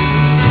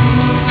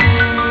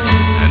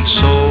 and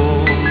so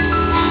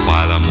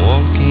while I'm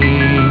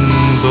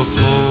walking the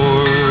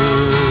floor,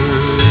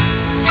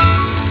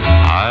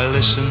 I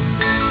listen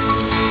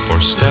for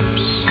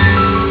steps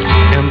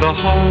in the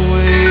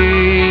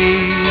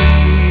hallway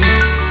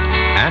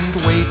and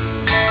wait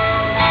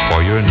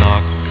for your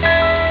knock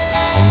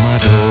on my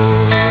door.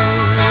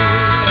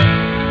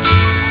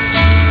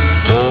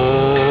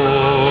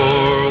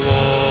 Four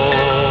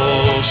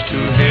walls to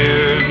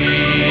hear me,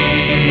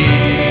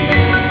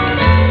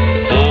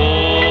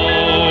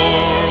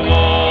 four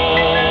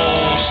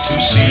walls to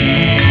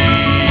see,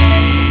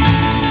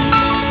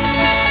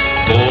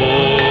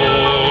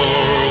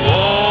 four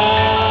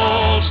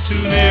walls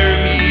too near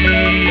me,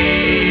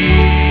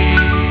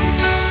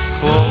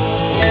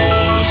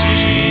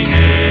 closing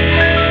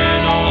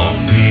in on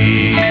me,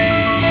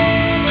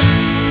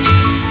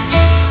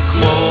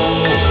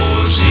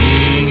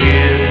 closing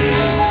in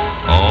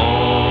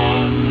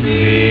on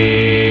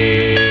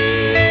me.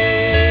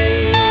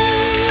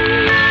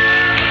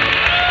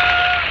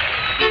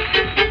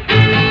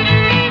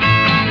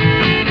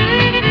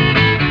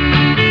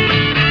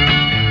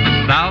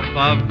 South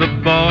of the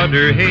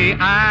border, hey,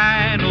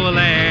 I know a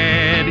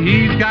lad.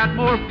 He's got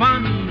more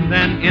fun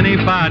than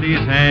anybody's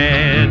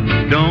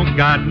had. Don't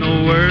got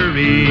no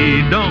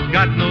worry, don't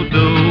got no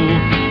dough.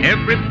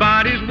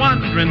 Everybody's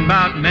wondering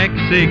about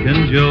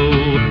Mexican Joe.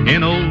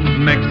 In old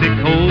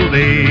Mexico,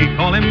 they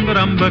call him the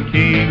Rumba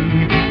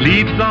King.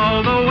 Leads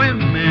all the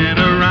women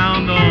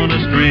around on a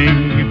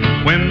string.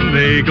 When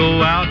they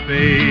go out,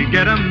 they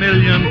get a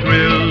million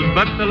thrills.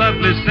 But the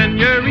lovely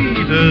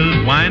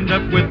senoritas wind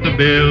up with the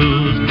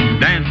bills.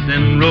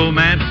 Dancing,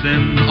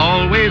 romancing,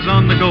 always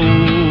on the go.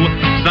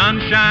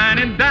 Sun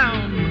shining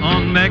down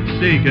on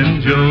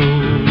Mexican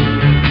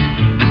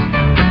Joe.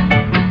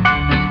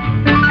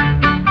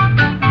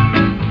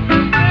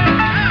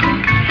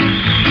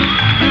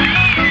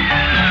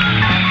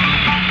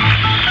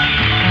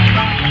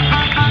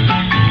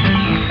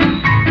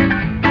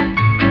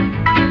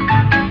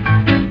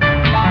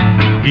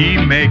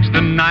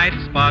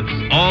 bright spots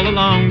all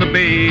along the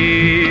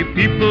bay.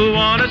 People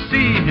want to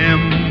see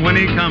him when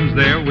he comes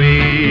their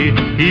way.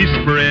 He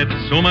spreads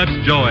so much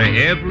joy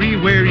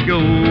everywhere he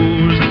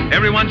goes.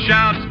 Everyone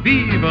shouts,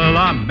 Viva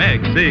la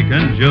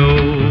Mexican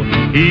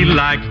Joe. He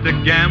likes to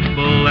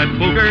gamble at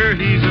poker,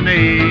 he's an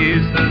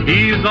ace.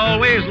 He's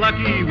always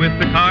lucky with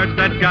the cards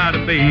that got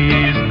a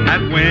base.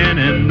 At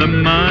winning the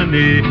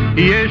money,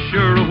 he is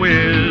sure a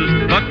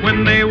whiz. But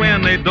when they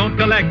win, they don't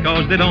collect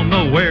cause they don't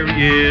know where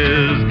he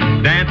is.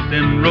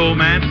 Dancing,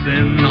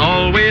 romancing,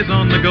 always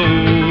on the go.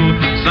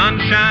 Sun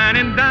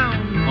shining down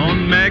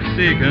on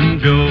Mexican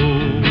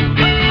Joe.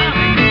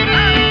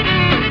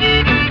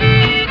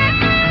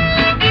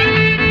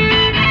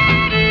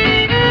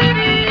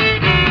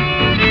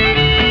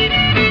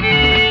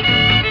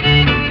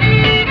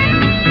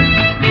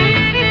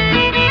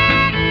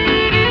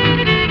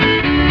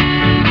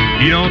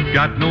 He don't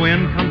got no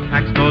income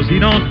tax cause he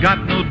don't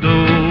got no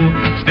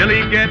dough. Still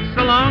he gets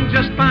along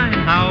just fine,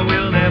 how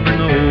we'll never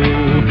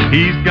know.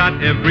 He's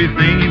got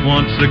everything he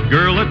wants, a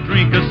girl, a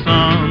drink, a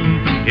song.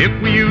 If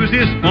we use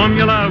his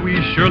formula, we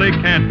surely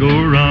can't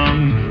go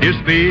wrong. His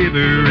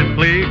favorite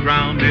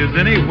playground is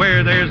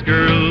anywhere there's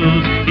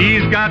girls.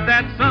 He's got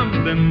that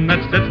something that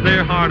sets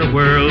their heart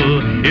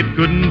a-whirl. It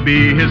couldn't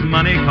be his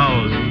money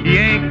cause he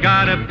ain't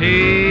got a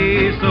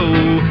peso.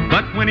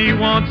 But when he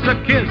wants a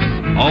kiss,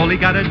 all he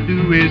gotta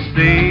do is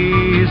say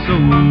so.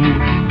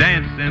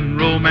 Dancing,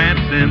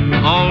 romancing,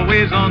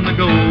 always on the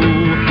go.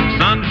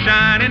 Sun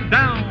shining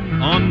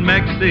down on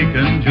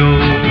Mexican Joe.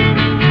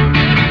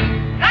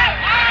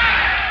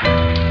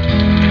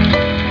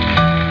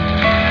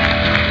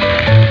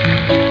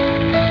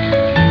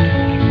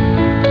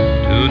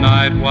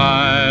 Tonight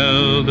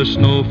while the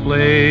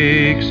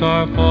snowflakes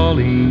are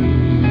falling,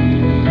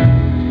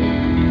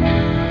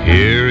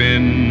 here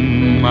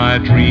in my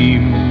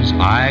dreams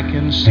I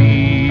can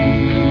see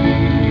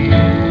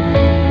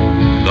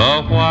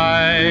the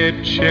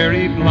white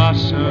cherry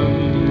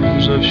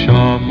blossoms of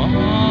Shawmut.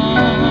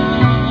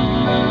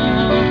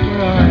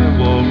 I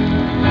walk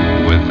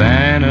with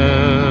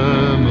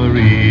Anna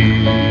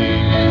Marie.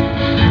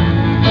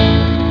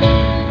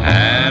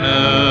 Anna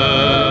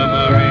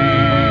Marie,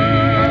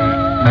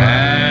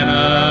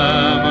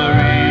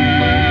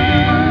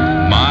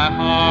 my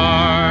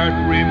heart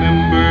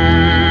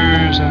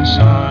remembers and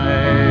sighs.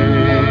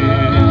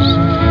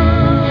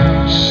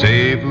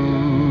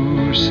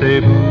 C'est-vous,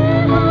 c'est-vous,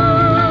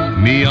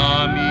 mi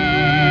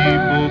ami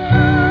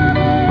beaucoup.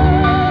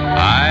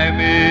 I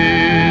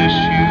miss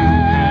you,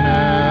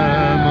 Anna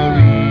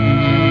Marie.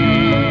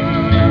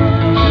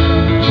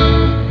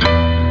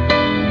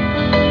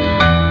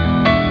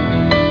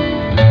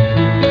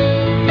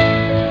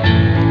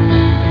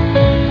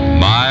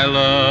 My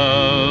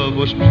love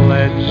was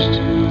pledged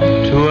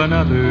to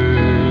another,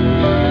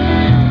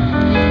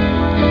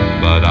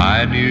 but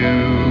I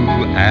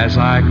knew as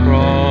I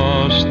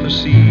crossed the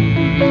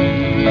sea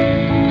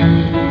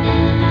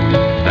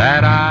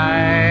that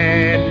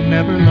I'd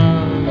never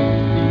love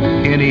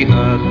any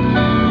other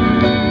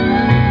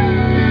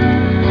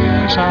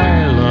as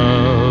I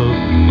love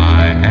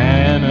my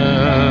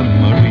Anna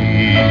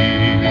Marie.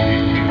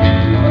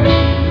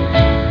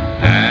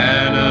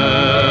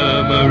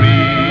 Anna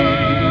Marie,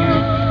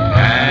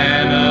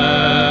 Anna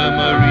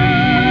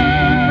Marie,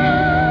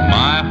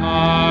 my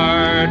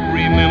heart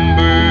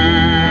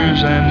remembers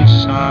and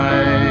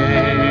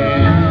sighs.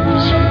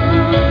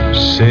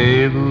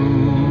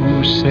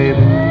 C'est-vous,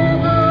 c'est-vous,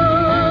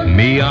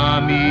 mi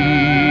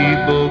ami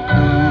beaucoup.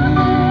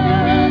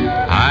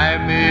 I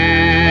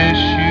miss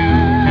you,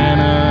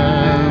 Anna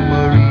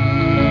Marie.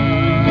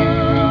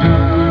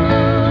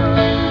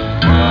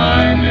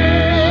 I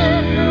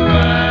miss you,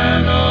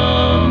 Anna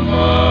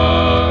Marie.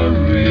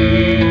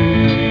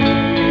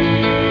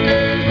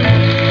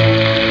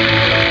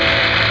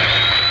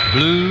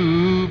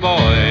 Blue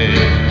boy,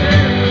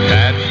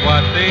 that's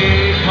what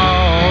they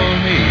call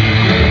me,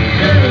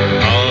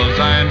 'cause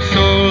I'm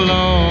so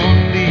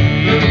lonely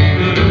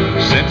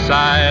since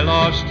I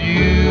lost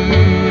you.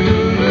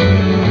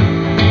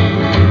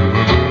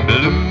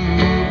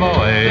 Blue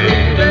boy,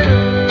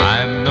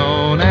 I'm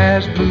known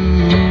as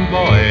Blue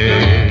Boy.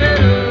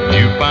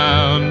 You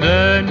found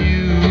a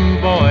new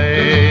boy,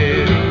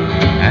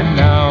 and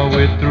now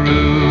we're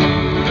through.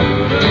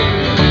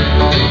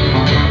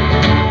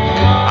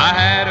 I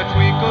had a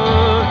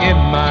twinkle in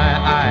my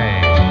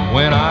eye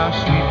when our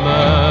sweet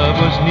love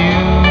was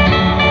new.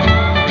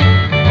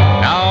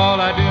 Now all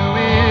I do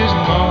is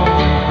moan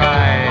and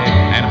cry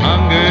and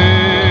hunger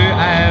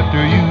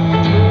after you.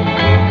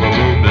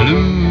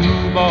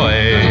 Blue boy,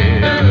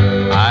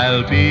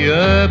 I'll be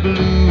a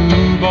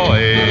blue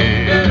boy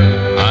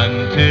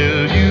until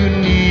you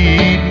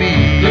need me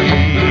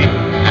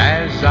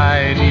as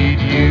I need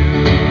you.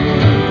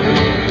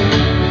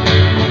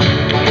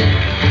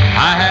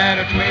 I had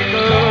a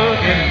twinkle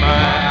in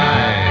my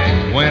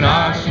eye when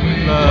our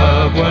sweet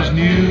love was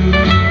new.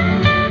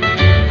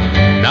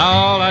 Now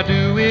all I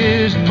do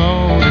is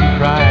moan and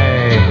cry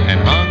and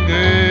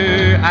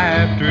hunger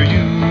after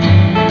you.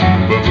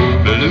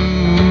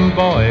 Blue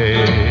boy,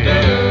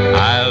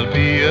 I'll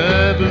be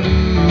a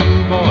blue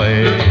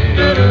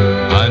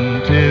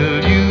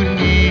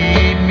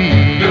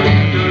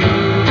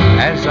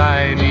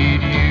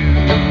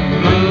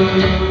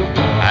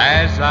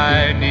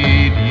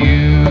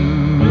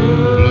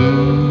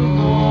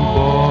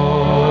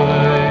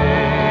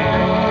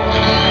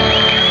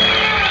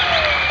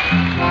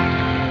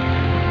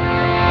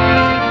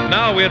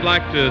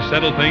like to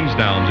settle things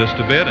down just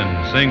a bit and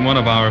sing one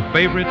of our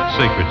favorite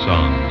sacred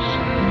songs.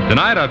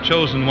 Tonight I've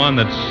chosen one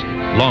that's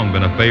long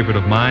been a favorite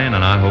of mine,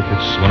 and I hope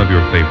it's one of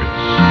your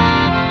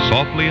favorites.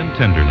 Softly and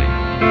Tenderly.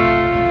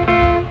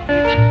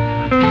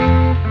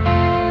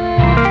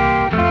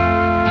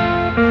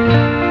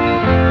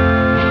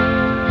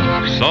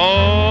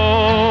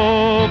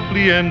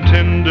 Softly and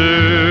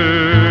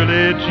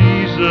tenderly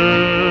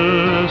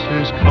Jesus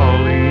is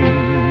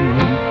calling,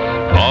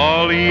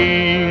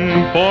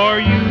 calling for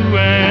you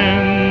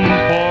and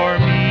for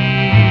me.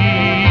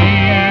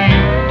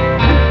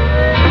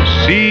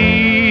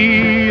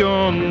 See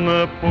on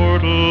the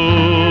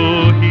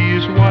portal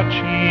he's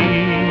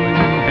watching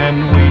and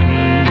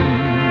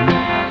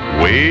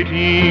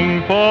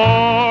waiting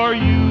for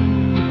you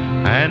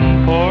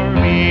and for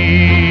me.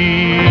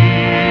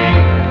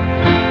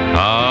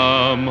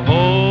 Come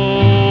home,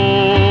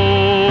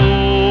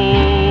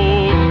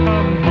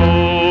 come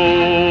home,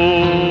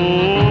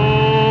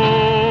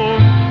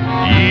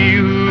 ye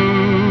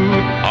who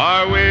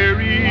are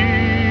weary,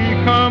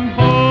 come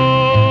home.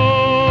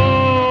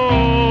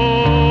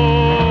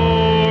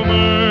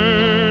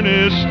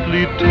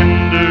 Earnestly,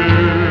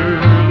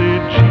 tenderly,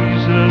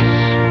 Jesus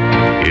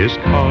is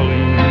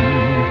calling,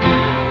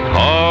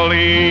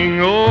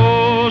 calling,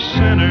 oh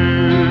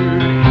sinner,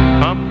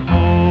 come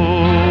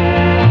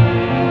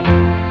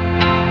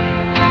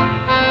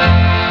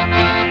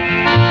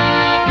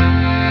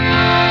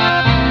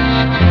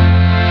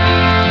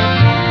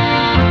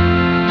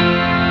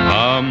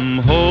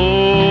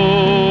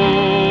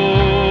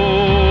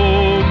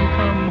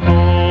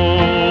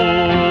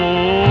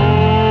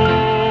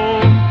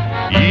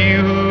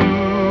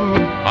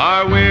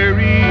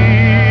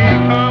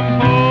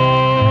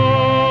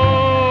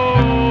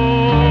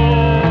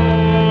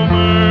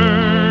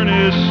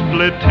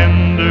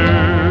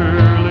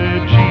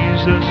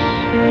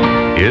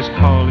is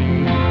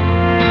calling,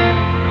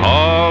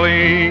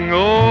 calling,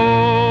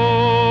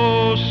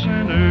 oh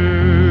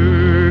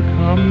sinner,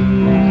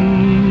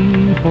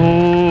 come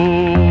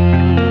home.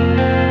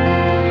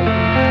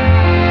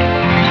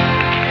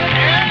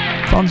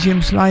 Van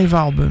Jim's live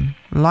album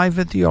Live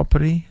at the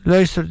Opry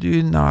luistert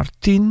u naar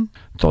 10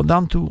 tot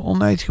dan toe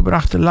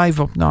onuitgebrachte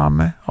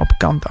live-opnamen op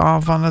kant A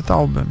van het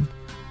album.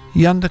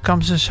 Yonder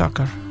Comes a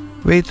Sucker,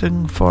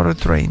 Waiting for a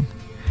Train,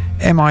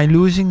 Am I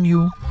Losing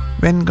You,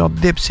 When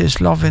God Dips His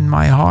Love in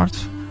My Heart,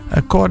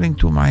 According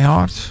to My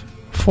Heart,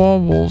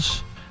 Four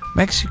Walls,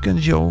 Mexican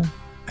Joe,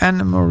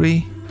 Anna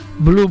Marie,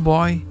 Blue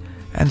Boy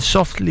en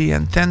Softly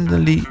and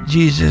Tenderly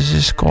Jesus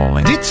is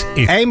Calling. Dit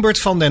is Eimert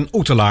van den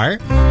Oetelaar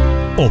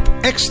op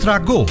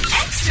Extra Gold.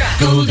 Extra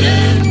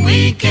Golden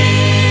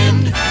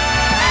Weekend.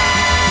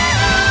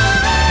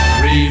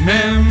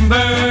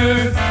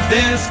 Remember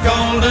this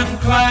golden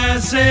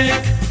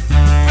classic.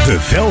 The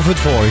Velvet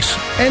Voice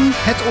en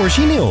het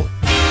origineel.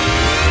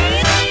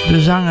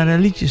 De zanger en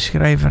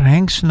liedjeschrijver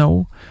Hank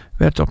Snow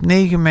werd op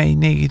 9 mei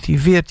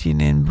 1914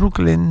 in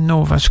Brooklyn,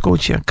 Nova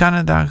Scotia,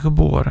 Canada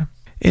geboren.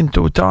 In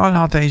totaal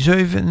had hij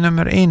 7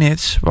 nummer 1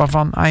 hits,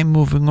 waarvan I'm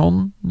Moving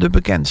On de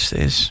bekendste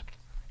is.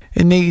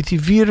 In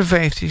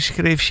 1954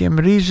 schreef Jim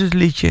Reeves het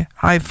liedje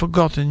I've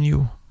Forgotten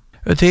You.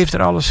 Het heeft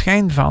er alle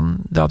schijn van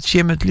dat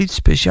Jim het lied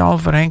speciaal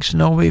voor Hank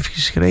Snow heeft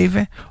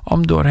geschreven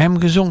om door hem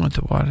gezongen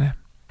te worden.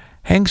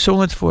 Hank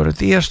zong het voor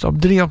het eerst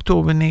op 3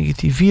 oktober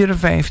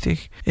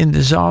 1954 in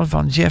de zaal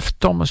van Jeff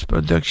Thomas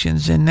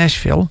Productions in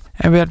Nashville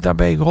en werd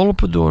daarbij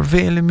geholpen door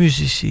vele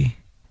muzici.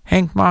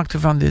 Hank maakte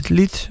van dit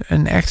lied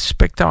een echt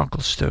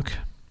spektakelstuk.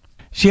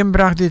 Jim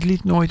bracht dit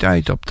lied nooit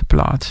uit op de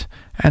plaat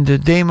en de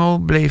demo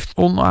bleef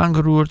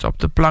onaangeroerd op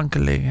de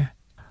planken liggen.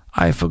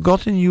 I've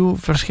Forgotten You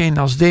verscheen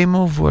als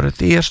demo voor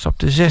het eerst op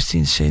de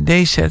 16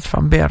 cd-set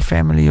van Bear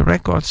Family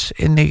Records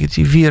in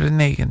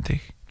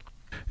 1994.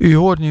 U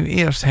hoort nu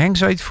eerst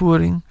Hank's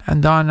uitvoering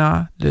en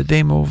daarna de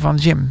demo van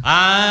Jim.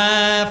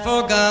 I've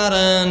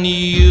forgotten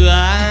you,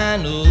 I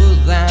know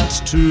that's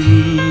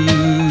true.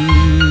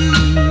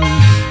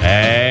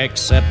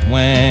 Except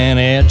when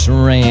it's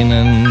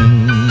raining,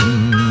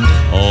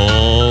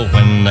 oh,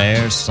 when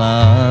there's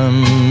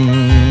sun.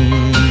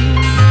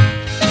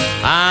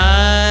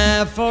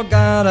 I've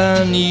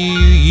forgotten you,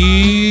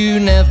 you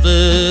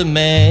never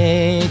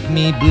make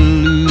me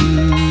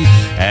blue.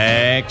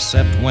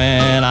 Except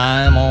when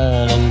I'm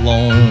all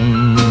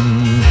alone,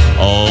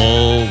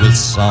 oh, with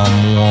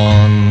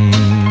someone.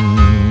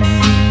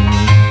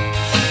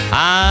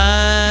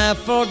 I've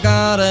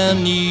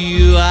forgotten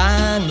you,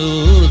 I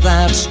know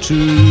that's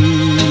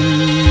true.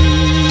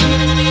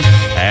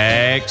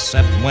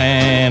 Except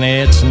when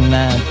it's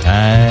night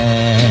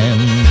time,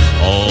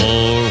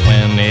 or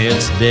when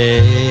it's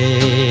day.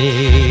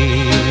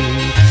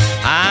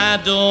 I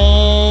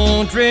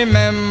don't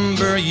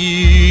remember you,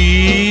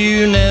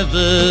 you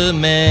never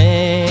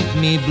make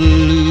me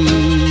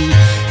blue.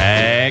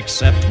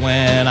 Except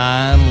when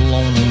I'm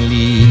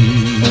lonely,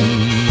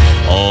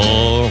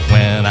 or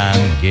when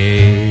I'm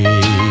gay.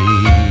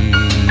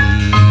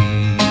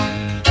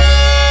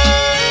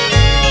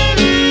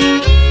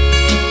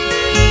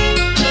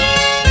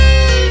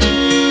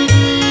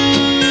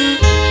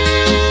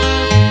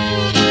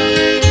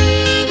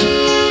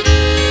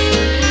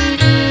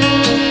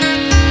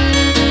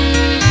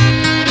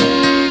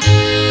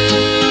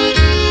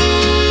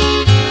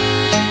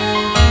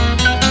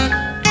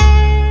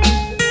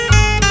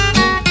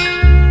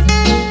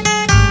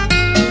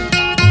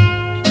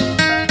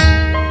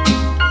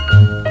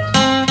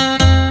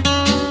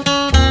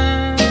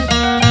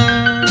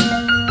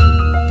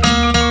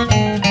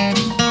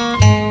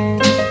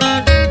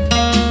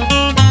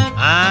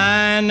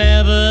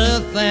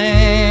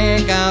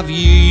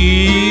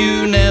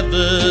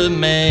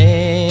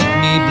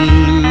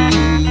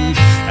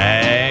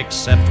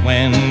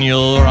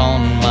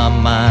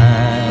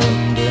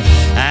 mind.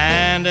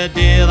 And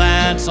dear,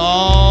 that's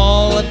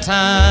all the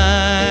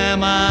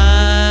time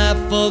I've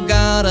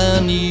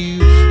forgotten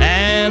you,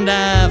 and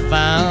I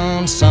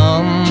found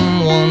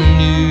someone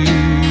new.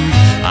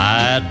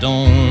 I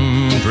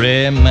don't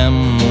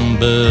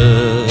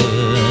remember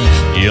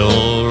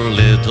your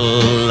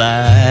little lies.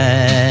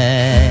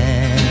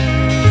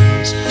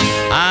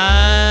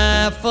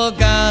 I've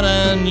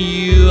forgotten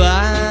you,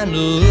 I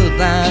know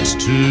that's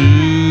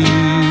true,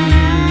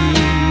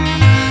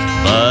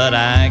 but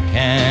I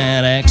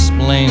can't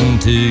explain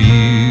to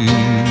you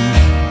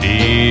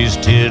these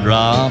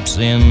teardrops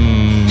in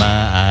my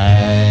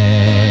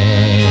eyes.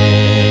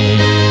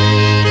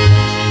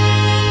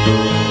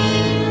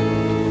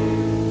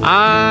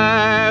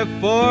 I've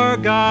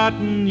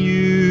forgotten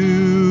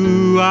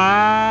you,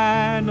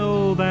 I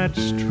know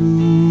that's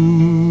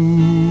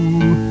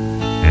true,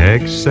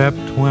 except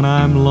when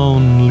I'm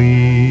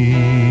lonely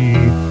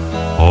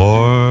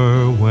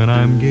or when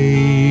I'm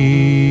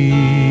gay.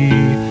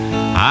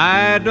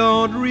 I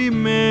don't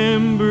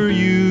remember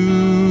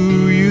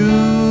you, you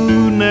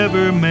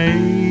never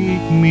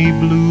make me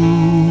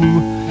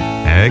blue,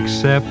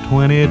 except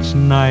when it's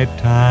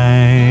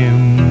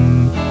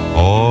nighttime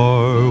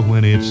or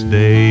when it's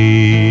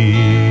day.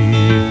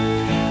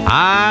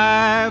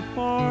 I've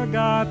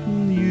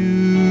forgotten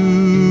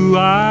you,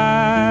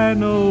 I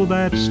know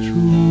that's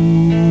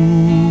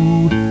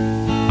true,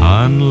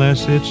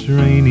 unless it's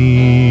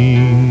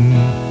raining,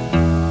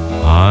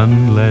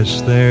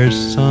 unless there's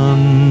sun.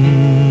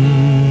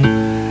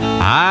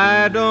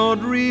 I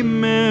don't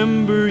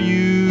remember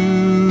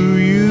you,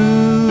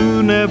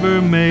 you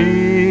never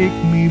make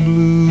me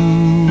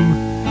blue,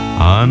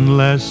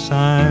 unless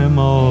I'm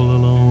all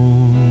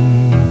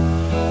alone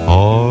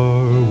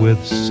or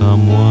with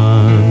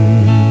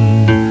someone.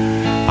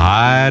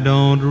 I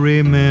don't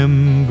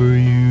remember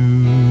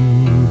you,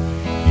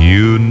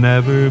 you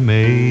never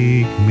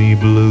make me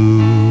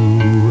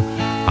blue,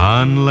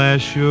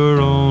 unless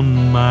you're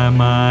on my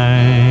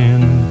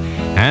mind.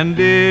 And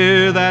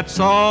dear, that's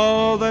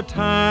all the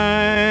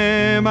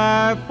time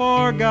I've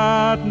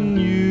forgotten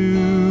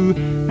you,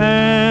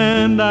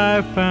 and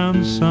I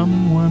found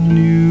someone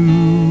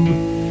new.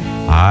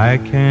 I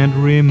can't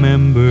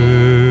remember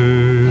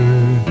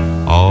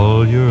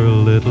all your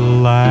little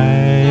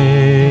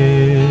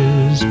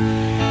lies.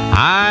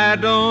 I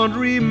don't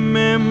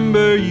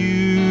remember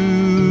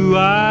you,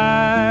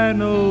 I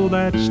know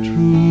that's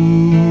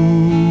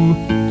true,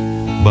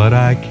 but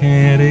I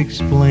can't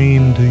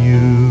explain to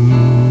you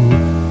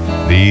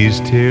these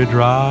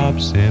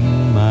teardrops in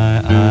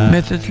my eyes.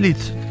 Met het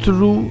lied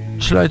True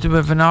sluiten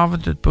we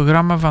vanavond het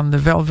programma van The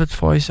Velvet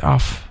Voice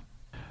af.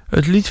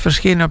 Het lied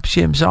verscheen op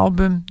Jim's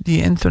album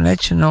The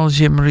International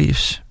Jim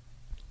Reeves.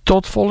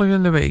 Tot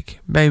volgende week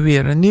bij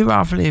weer een nieuwe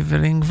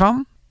aflevering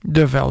van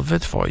The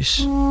Velvet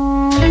Voice.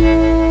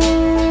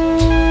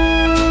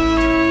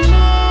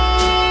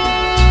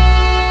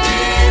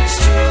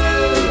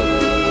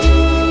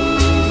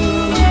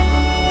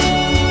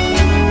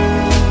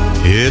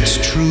 It's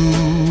true,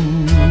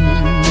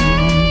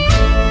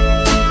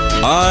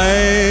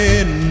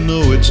 I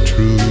know it's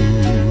true,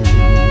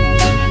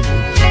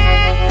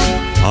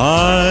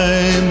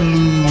 I'm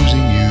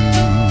losing you,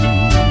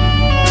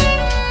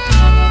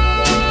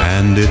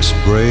 and it's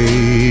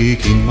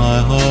breaking my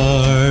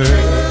heart.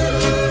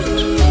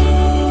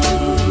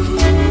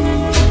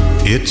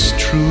 It's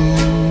true,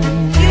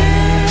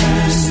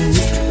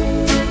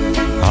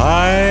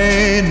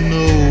 I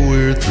know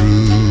we're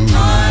through.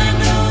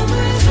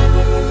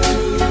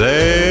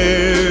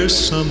 There's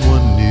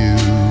someone new,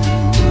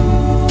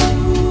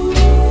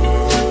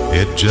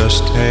 it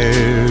just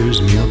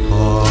tears me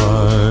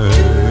apart.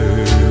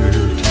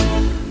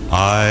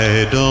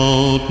 I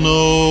don't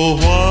know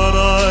what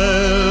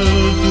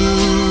I'll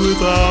do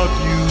without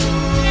you.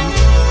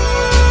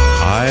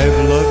 I've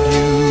loved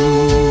you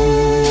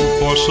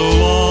for so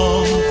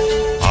long,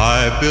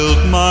 I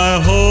built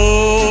my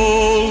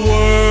whole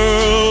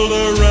world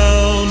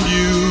around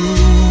you,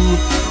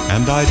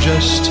 and I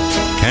just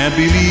can't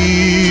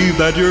believe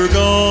that you're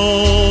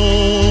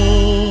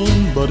gone,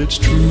 but it's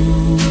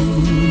true.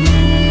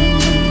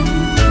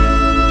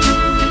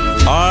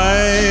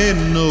 I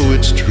know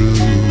it's true.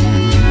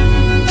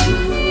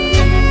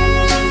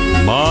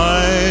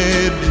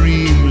 My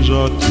dreams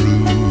are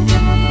through,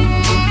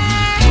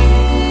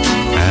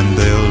 and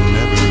they'll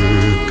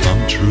never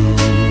come true.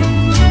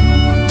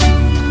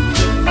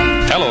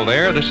 Hello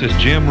there, this is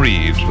Jim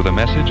Reeves with a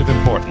message of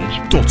importance.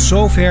 Tot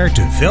zover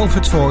de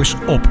Velvet Voice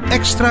op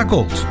Extra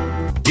Gold.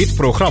 Dit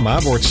programma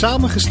wordt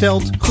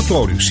samengesteld,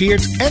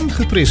 geproduceerd en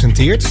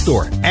gepresenteerd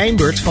door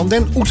Eimert van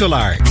den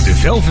Oetelaar. De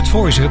Velvet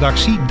Voice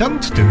redactie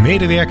dankt de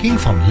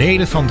medewerking van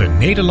leden van de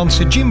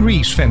Nederlandse Jim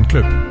Reeves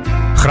fanclub.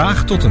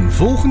 Graag tot een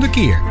volgende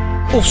keer.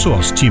 Of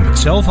zoals Jim het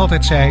zelf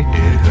altijd zei: It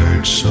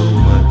hurts so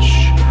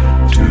much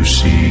to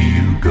see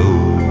you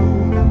go.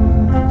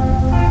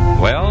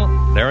 Well,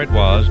 there it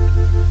was.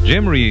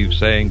 Jim Reeves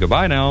saying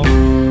goodbye now.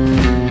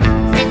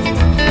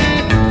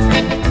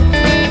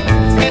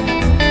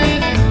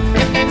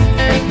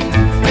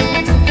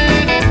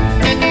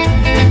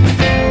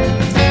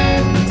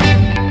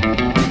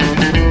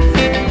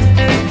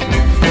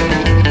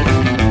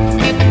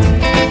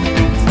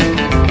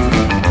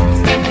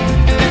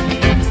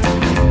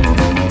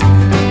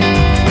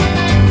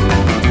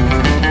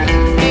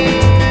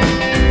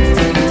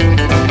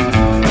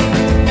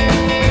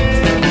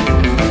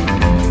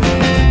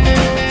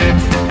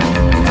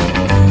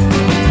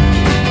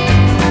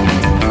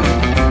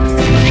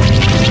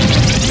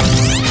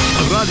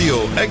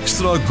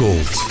 Extra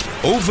Gold.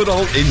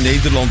 Overal in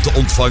Nederland te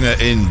ontvangen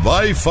in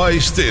wifi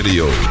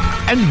stereo.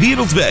 En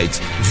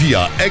wereldwijd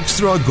via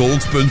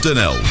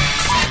extragold.nl.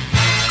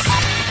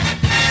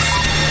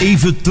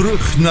 Even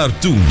terug naar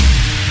toen.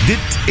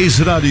 Dit is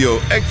Radio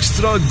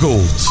Extra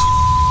Gold.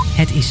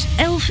 Het is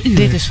 11 uur.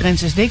 Dit is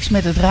Francis Dix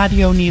met het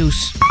Radio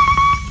Nieuws.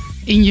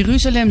 In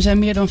Jeruzalem zijn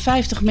meer dan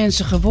 50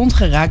 mensen gewond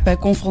geraakt bij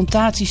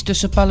confrontaties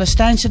tussen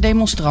Palestijnse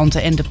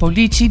demonstranten en de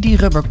politie die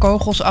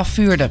rubberkogels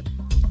afvuurde.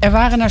 Er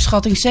waren naar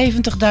schatting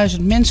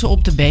 70.000 mensen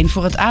op de been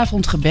voor het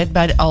avondgebed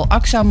bij de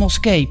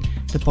Al-Aqsa-moskee.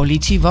 De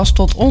politie was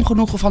tot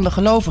ongenoegen van de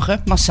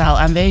gelovigen massaal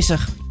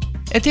aanwezig.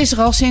 Het is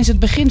er al sinds het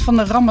begin van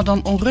de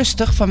Ramadan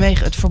onrustig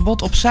vanwege het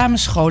verbod op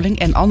samenscholing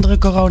en andere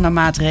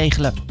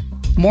coronamaatregelen.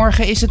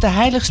 Morgen is het de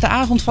heiligste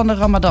avond van de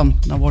Ramadan.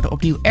 Dan worden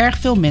opnieuw erg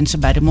veel mensen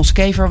bij de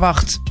moskee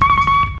verwacht.